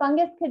 So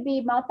fungus could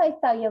be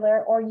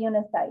multicellular or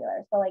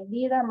unicellular. So like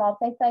these are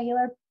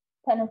multicellular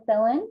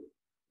penicillin.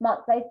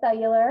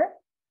 Multicellular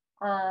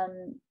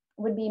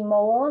would be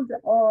mold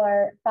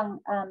or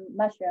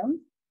mushrooms.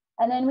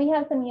 And then we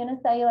have some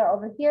unicellular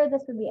over here.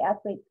 This would be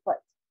athlete's foot,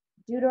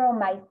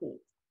 Deuteromyces.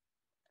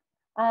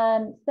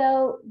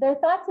 So they're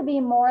thought to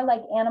be more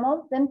like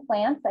animals than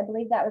plants. I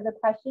believe that was a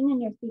question in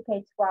your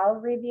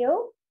CK12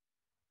 review.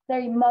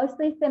 They're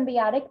mostly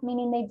symbiotic,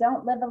 meaning they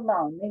don't live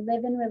alone. They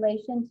live in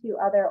relation to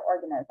other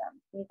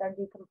organisms. These are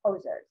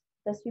decomposers.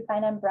 This you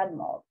find on bread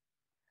mold.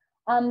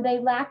 They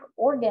lack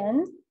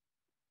organs,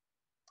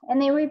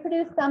 and they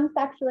reproduce some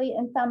sexually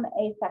and some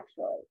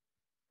asexually.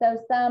 So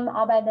some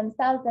all by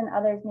themselves and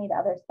others need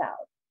other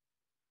cells.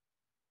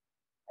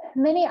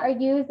 Many are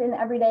used in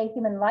everyday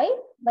human life,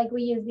 like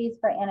we use these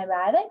for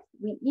antibiotics.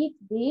 We eat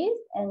these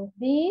and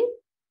these.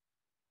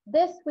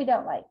 This we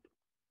don't like.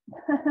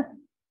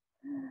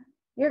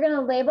 You're going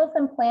to label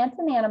some plants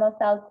and animal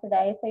cells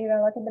today. So you're going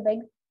to look at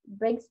the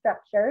big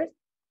structures.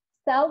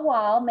 Cell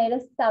wall made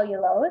of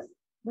cellulose.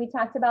 We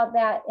talked about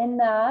that in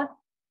the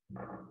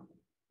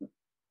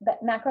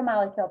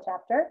macromolecule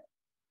chapter.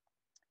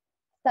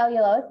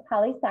 Cellulose,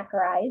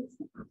 polysaccharides.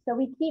 So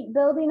we keep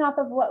building off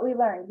of what we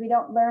learned. We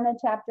don't learn a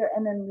chapter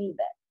and then leave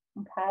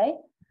it, okay?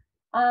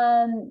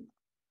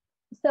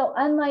 So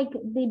unlike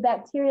the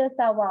bacteria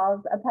cell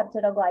walls of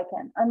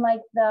peptidoglycan,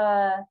 unlike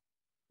the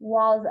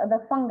walls of the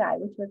fungi,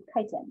 which was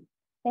chitin,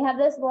 they have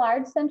this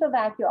large central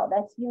vacuole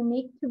that's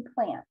unique to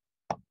plants.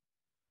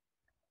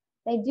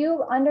 They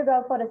do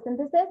undergo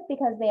photosynthesis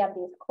because they have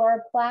these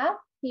chloroplasts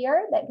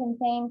here that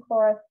contain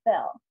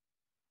chlorophyll.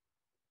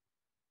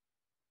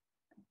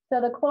 So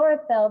the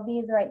chlorophyll,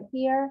 these right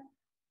here,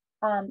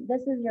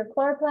 this is your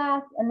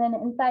chloroplast, and then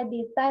inside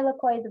these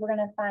thylakoids, we're going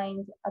to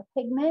find a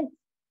pigment.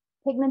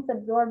 Pigments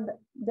absorb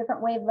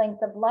different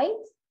wavelengths of light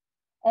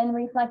and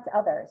reflect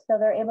others. So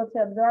they're able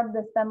to absorb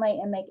the sunlight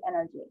and make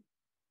energy.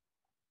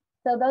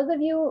 So those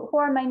of you who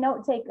are my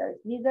note takers,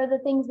 these are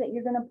the things that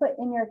you're going to put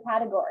in your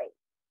category.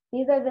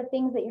 These are the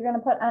things that you're going to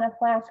put on a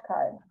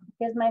flashcard.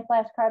 Here's my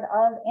flashcard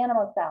of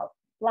animal cells,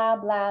 blah,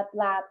 blah,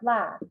 blah,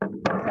 blah.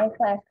 My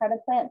flashcard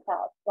of plant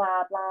cells,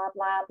 blah, blah,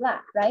 blah, blah,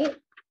 right?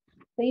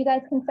 So you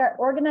guys can start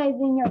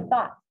organizing your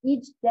thoughts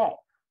each day.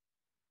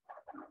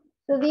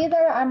 So these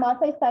are our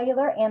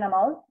multicellular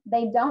animals.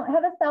 They don't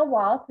have a cell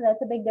wall, so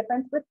that's a big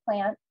difference with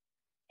plants.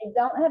 They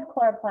don't have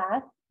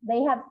chloroplasts.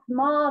 They have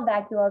small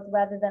vacuoles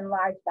rather than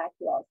large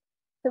vacuoles.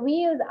 So we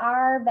use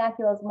our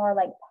vacuoles more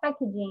like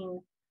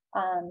packaging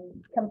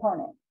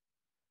components.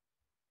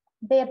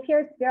 They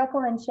appear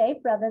spherical in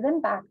shape rather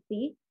than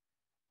boxy,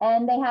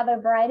 and they have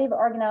a variety of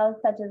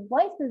organelles such as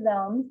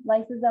lysosomes.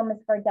 Lysosome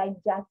is for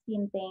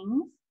digesting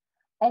things,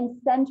 and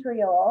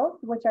centrioles,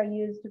 which are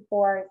used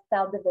for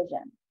cell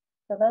division.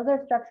 So those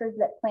are structures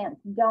that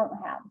plants don't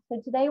have.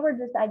 So today we're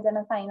just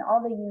identifying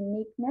all the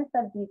uniqueness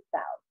of these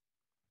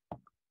cells.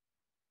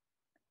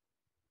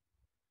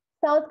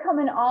 Cells come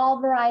in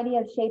all variety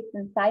of shapes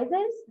and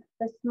sizes.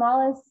 The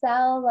smallest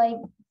cell, like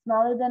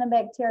smaller than a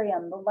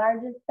bacterium, the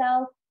largest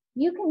cell,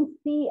 you can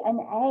see an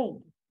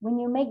egg. When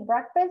you make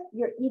breakfast,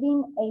 you're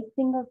eating a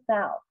single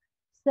cell.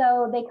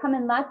 So they come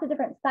in lots of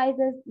different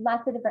sizes,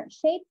 lots of different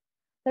shapes.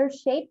 Their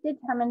shape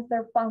determines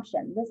their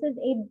function. This is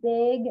a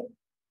big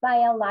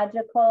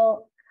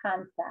biological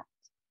concept,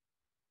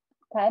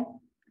 okay?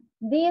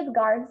 These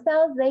guard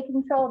cells, they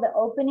control the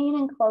opening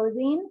and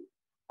closing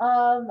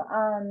of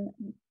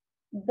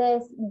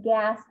this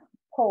gas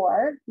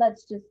pore,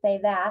 let's just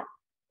say that,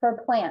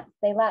 for plants.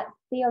 They let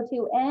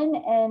CO2 in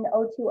and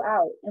O2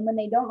 out. And when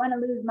they don't want to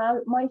lose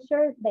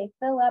moisture, they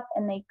fill up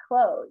and they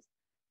close.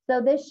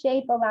 So this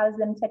shape allows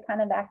them to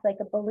kind of act like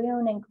a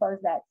balloon and close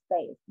that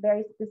space,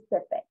 very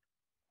specific.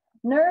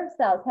 Nerve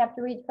cells have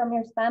to reach from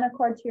your spinal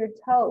cord to your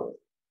toes.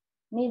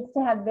 Needs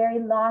to have very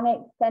long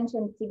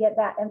extensions to get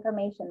that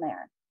information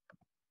there.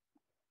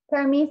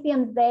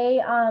 Parameciums,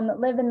 they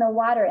live in the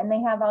water and they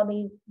have all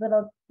these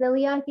little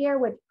cilia here,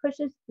 which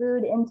pushes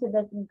food into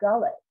this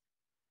gullet.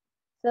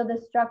 So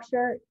the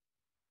structure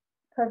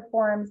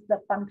performs the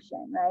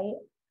function, right?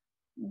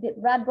 The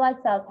red blood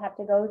cells have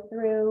to go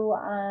through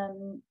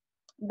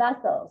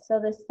vessels. So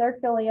the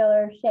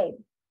circular shape,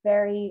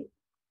 very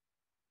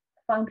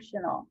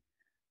functional.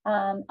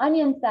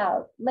 Onion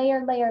cells,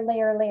 layer, layer,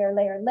 layer, layer,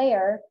 layer,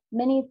 layer.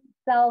 Many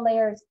cell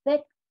layers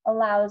thick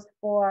allows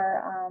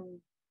for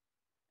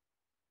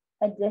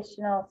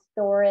additional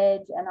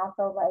storage, and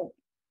also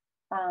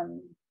like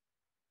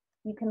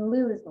you can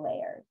lose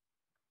layers.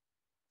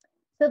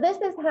 So this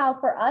is how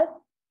for us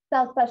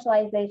cell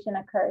specialization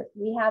occurs.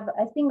 We have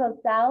a single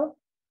cell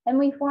and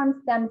we form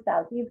stem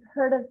cells. You've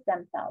heard of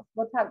stem cells.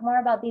 We'll talk more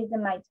about these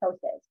in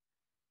mitosis.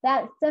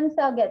 That stem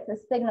cell gets a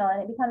signal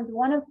and it becomes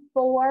one of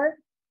 4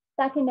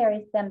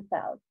 secondary stem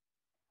cells.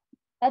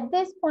 At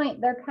this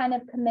point, they're kind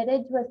of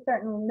committed to a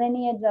certain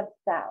lineage of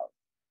cells.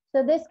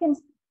 So this can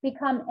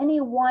become any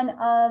one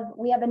of,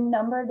 we have a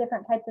number of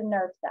different types of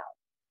nerve cells.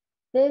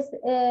 This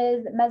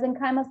is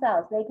mesenchymal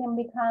cells. They can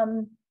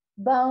become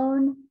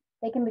bone,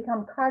 they can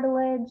become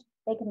cartilage,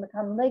 they can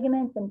become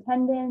ligaments and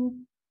tendons.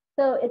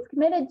 So it's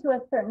committed to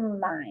a certain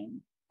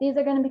line. These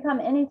are going to become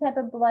any type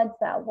of blood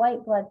cell,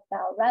 white blood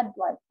cell, red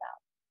blood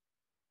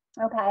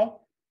cell. Okay,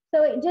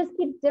 so it just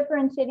keeps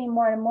differentiating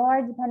more and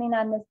more depending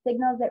on the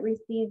signals it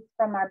receives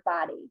from our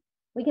body.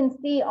 We can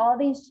see all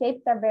these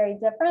shapes are very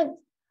different.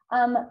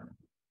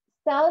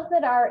 Cells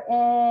that are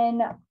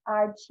in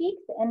our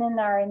cheeks and in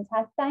our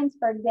intestines,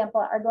 for example,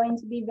 are going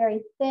to be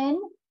very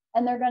thin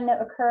and they're going to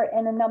occur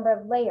in a number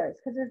of layers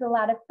because there's a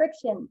lot of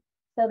friction.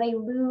 So they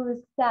lose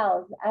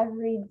cells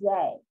every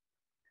day.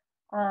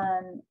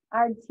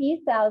 Our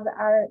T cells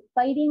are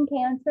fighting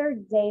cancer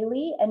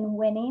daily and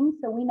winning,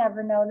 so we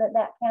never know that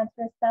that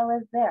cancerous cell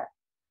is there.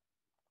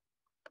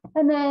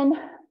 And then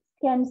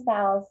skin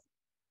cells.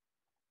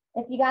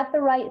 If you got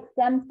the right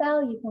stem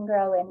cell, you can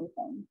grow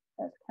anything.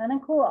 So it's kind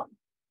of cool.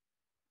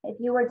 If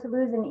you were to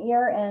lose an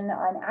ear in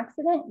an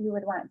accident, you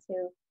would want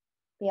to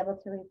be able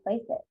to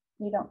replace it.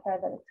 You don't care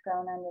that it's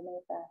grown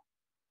underneath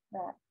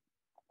that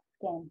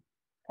skin.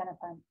 Kind of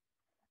fun.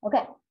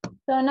 Okay,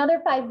 so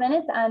another 5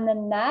 minutes on the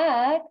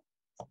next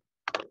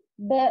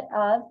bit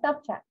of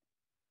self-check.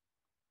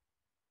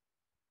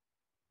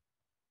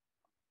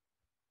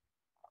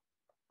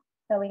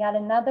 So we got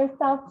another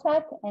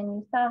self-check, and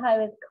you saw how I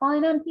was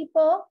calling on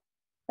people.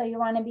 So you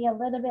want to be a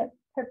little bit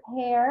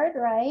prepared,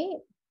 right?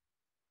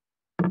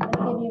 I'm going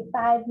to give you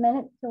 5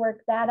 minutes to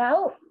work that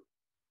out.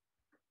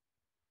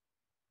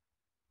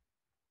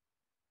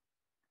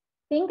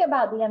 Think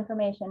about the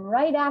information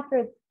right after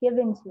it's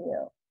given to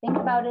you. Think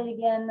about it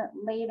again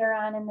later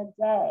on in the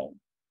day.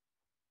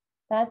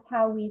 That's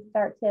how we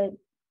start to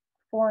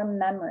form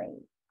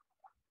memories.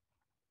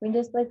 We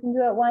just listen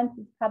to it once,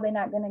 it's probably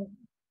not going to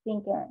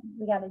sink in.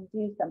 We got to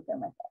do something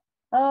with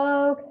it.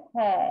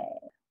 Okay.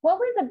 What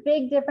was the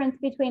big difference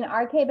between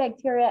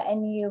Archaebacteria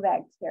and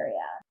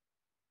Eubacteria?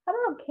 How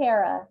about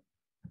Kara?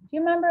 Do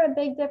you remember a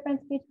big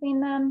difference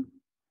between them?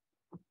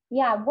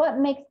 Yeah, what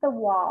makes the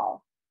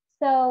wall?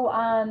 So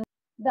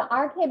the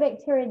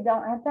Archaebacteria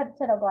don't have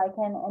peptidoglycan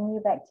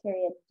and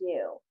Eubacteria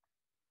do.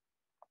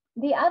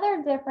 The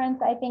other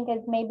difference, I think,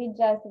 is maybe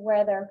just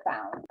where they're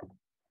found.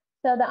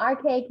 So the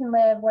Archaea can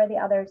live where the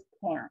others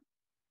can't.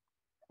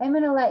 I'm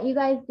going to let you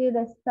guys do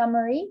the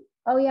summary.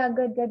 Oh yeah,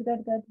 good, good,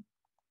 good, good.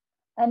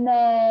 And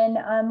then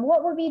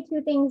what would be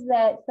 2 things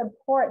that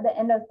support the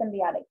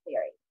endosymbiotic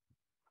theory?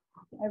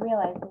 I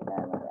realize these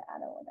are a little bit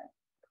out of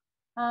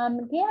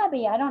order.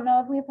 Gabby, I don't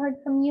know if we've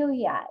heard from you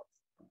yet.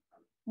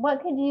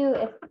 What could you,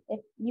 if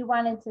you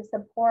wanted to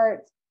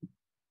support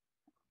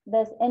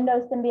this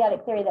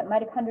endosymbiotic theory that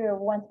mitochondria were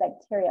once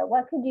bacteria,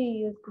 what could you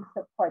use to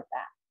support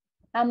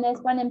that? On this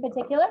one in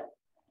particular?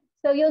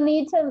 So you'll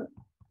need to,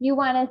 you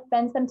want to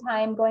spend some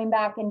time going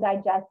back and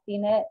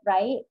digesting it,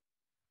 right?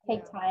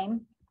 Take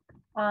time.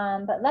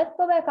 But let's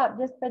go back up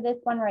just for this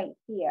one right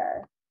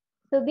here.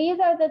 So these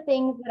are the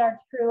things that are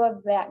true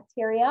of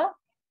bacteria,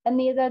 and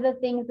these are the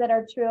things that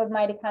are true of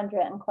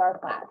mitochondria and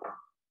chloroplasts.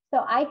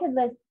 So I could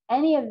list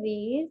any of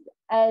these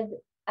as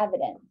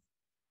evidence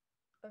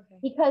Okay.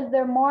 because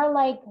they're more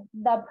like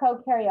the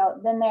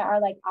prokaryote than they are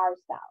like our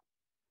cells.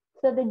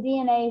 So the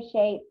DNA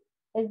shape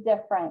is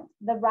different.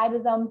 The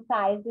ribosome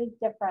size is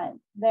different.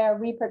 Their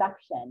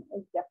reproduction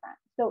is different.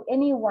 So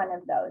any one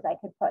of those I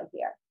could put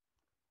here.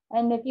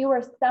 And if you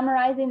were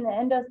summarizing the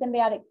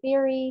endosymbiotic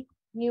theory,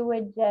 you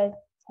would just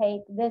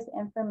take this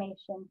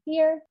information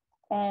here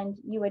and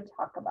you would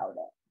talk about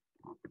it.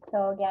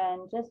 So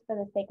again, just for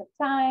the sake of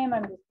time,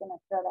 I'm just going to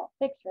throw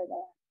that picture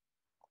there.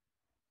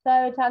 So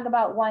I would talk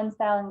about one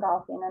cell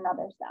engulfing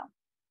another cell.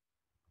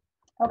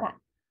 Okay.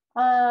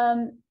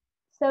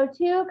 So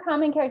 2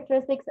 common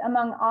characteristics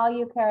among all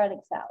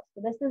eukaryotic cells.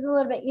 So this is a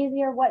little bit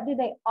easier. What do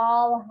they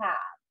all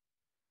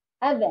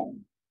have?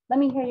 Evan, let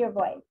me hear your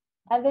voice.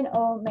 Evan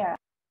O'Mara.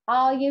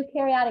 All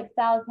eukaryotic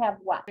cells have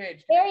what?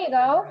 There you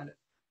go.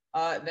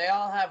 They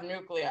all have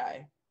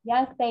nuclei.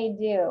 Yes, they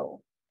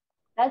do.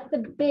 That's the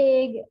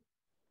big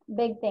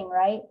thing,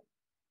 right?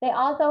 They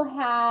also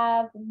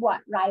have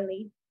what,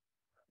 Riley?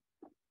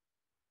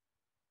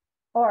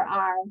 Or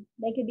are.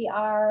 They could be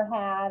are,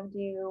 have,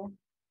 do.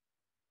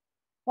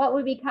 What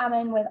would be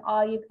common with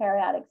all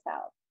eukaryotic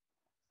cells?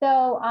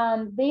 So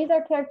these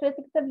are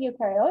characteristics of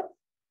eukaryotes.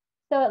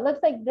 So it looks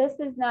like this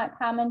is not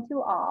common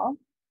to all.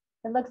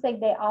 It looks like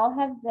they all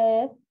have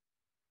this,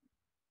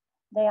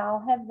 they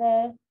all have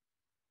this,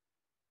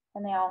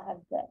 and they all have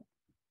this.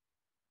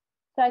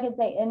 So I could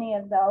say any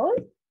of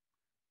those,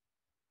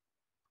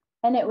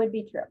 and it would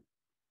be true,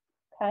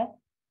 okay?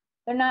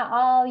 They're not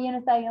all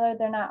unicellular,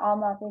 they're not all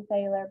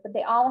multicellular, but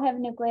they all have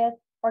nucleus,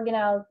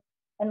 organelles,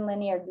 and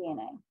linear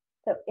DNA.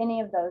 So any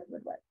of those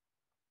would work.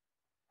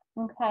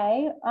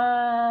 Okay,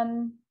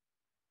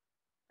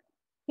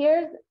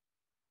 here's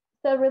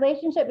the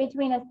relationship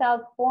between a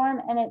cell's form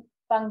and its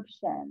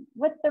function.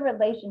 What's the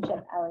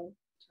relationship, Ellie?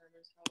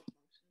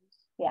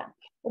 Yeah,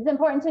 it's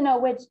important to know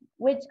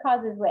which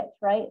causes which,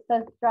 right?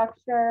 So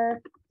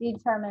structure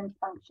determines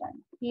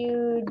function.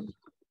 Huge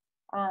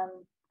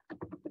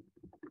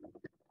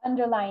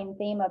underlying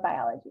theme of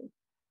biology.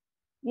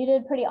 You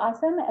did pretty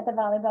awesome at the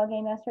volleyball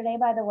game yesterday,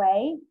 by the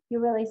way. You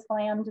really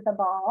slammed the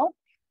ball.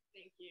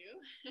 Thank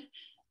you.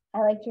 I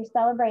liked your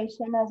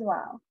celebration as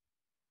well.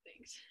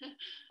 Thanks.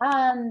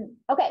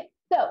 Okay,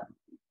 so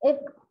if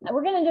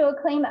we're going to do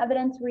a claim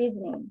evidence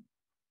reasoning,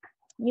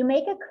 you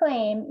make a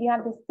claim, you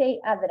have to state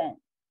evidence.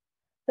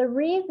 The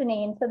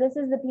reasoning, so this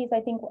is the piece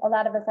I think a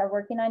lot of us are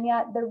working on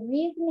yet. The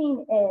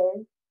reasoning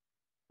is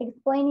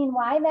explaining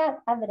why that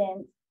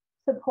evidence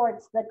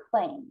supports the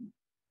claim.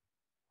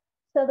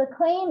 So the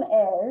claim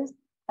is,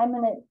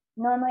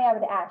 normally I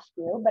would ask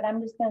you, but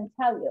I'm just going to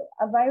tell you,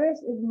 a virus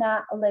is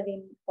not a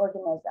living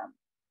organism.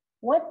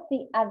 What's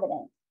the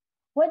evidence?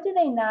 What do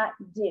they not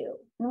do?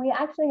 And we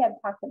actually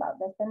have talked about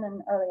this in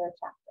an earlier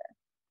chapter.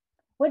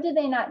 What do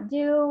they not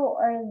do,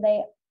 or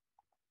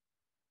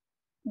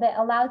that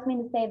allows me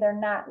to say they're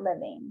not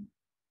living?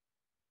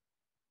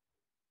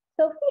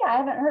 Sophia, I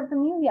haven't heard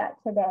from you yet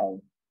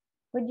today.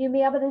 Would you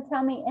be able to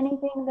tell me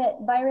anything that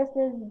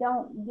viruses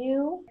don't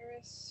do?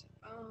 Virus,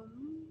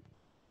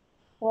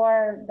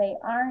 Or they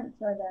aren't,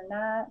 or they're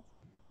not,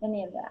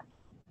 any of that?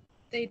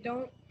 they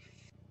don't.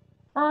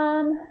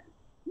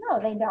 No,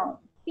 they don't.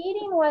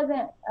 Feeding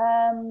wasn't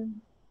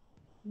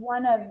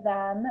one of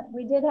them.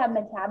 We did have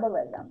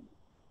metabolism.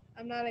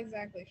 I'm not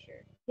exactly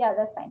sure. Yeah,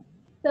 that's fine.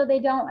 So they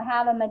don't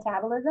have a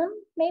metabolism,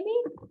 maybe?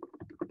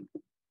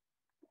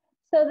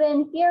 So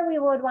then here we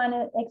would want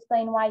to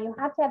explain why you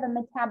have to have a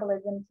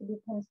metabolism to be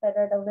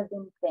considered a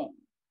living thing.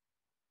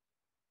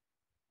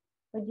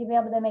 Would you be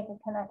able to make a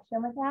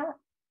connection with that?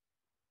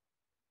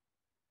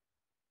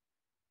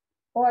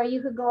 Or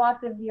you could go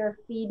off of your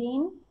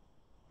feeding.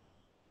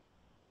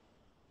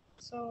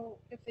 So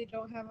if they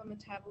don't have a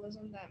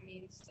metabolism, that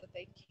means that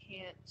they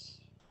can't.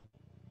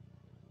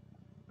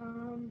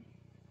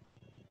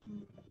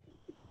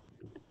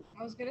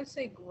 I was gonna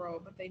say grow,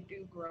 but they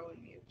do grow and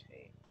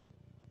mutate.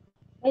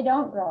 They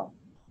don't grow,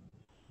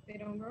 They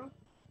don't grow?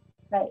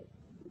 right?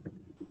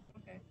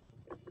 Okay.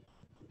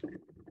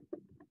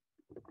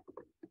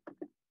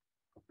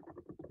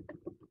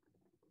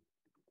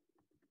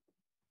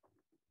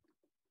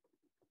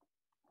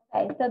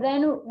 Okay, so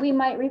then we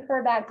might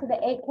refer back to the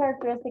 8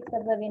 characteristics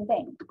of living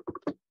things.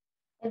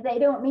 If they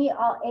don't meet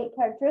all 8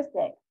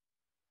 characteristics,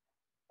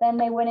 then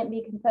they wouldn't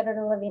be considered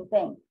a living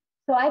thing.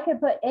 So I could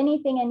put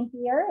anything in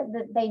here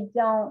that they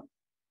don't,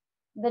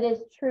 that is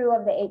true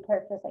of the 8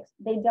 characteristics.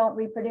 They don't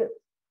reproduce.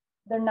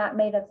 They're not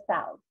made of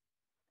cells.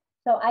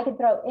 So I could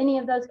throw any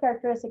of those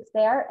characteristics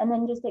there and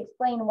then just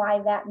explain why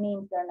that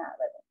means they're not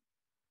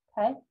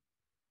living, okay?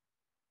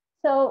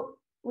 So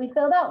we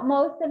filled out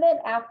most of it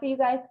after you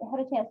guys had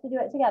a chance to do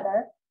it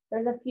together.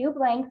 There's a few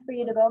blanks for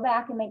you to go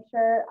back and make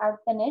sure are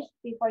finished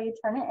before you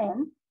turn it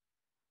in.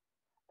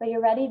 But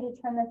you're ready to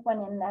turn this one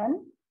in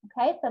then,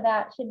 okay? So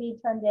that should be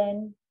turned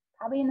in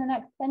probably in the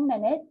next 10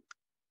 minutes.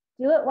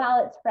 Do it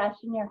while it's fresh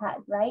in your head,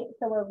 right?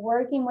 So we're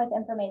working with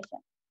information.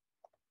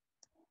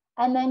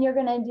 And then you're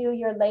gonna do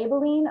your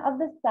labeling of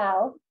the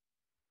cells.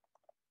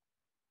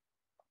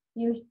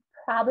 You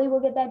probably will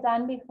get that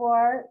done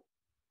before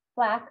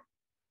Flex.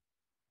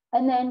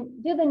 And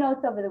then do the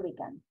notes over the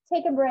weekend.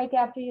 Take a break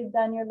after you've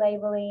done your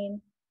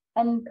labeling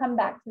and come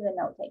back to the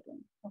note taking,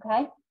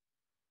 okay?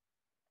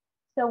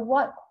 So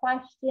what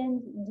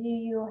questions do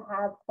you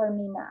have for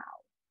me now?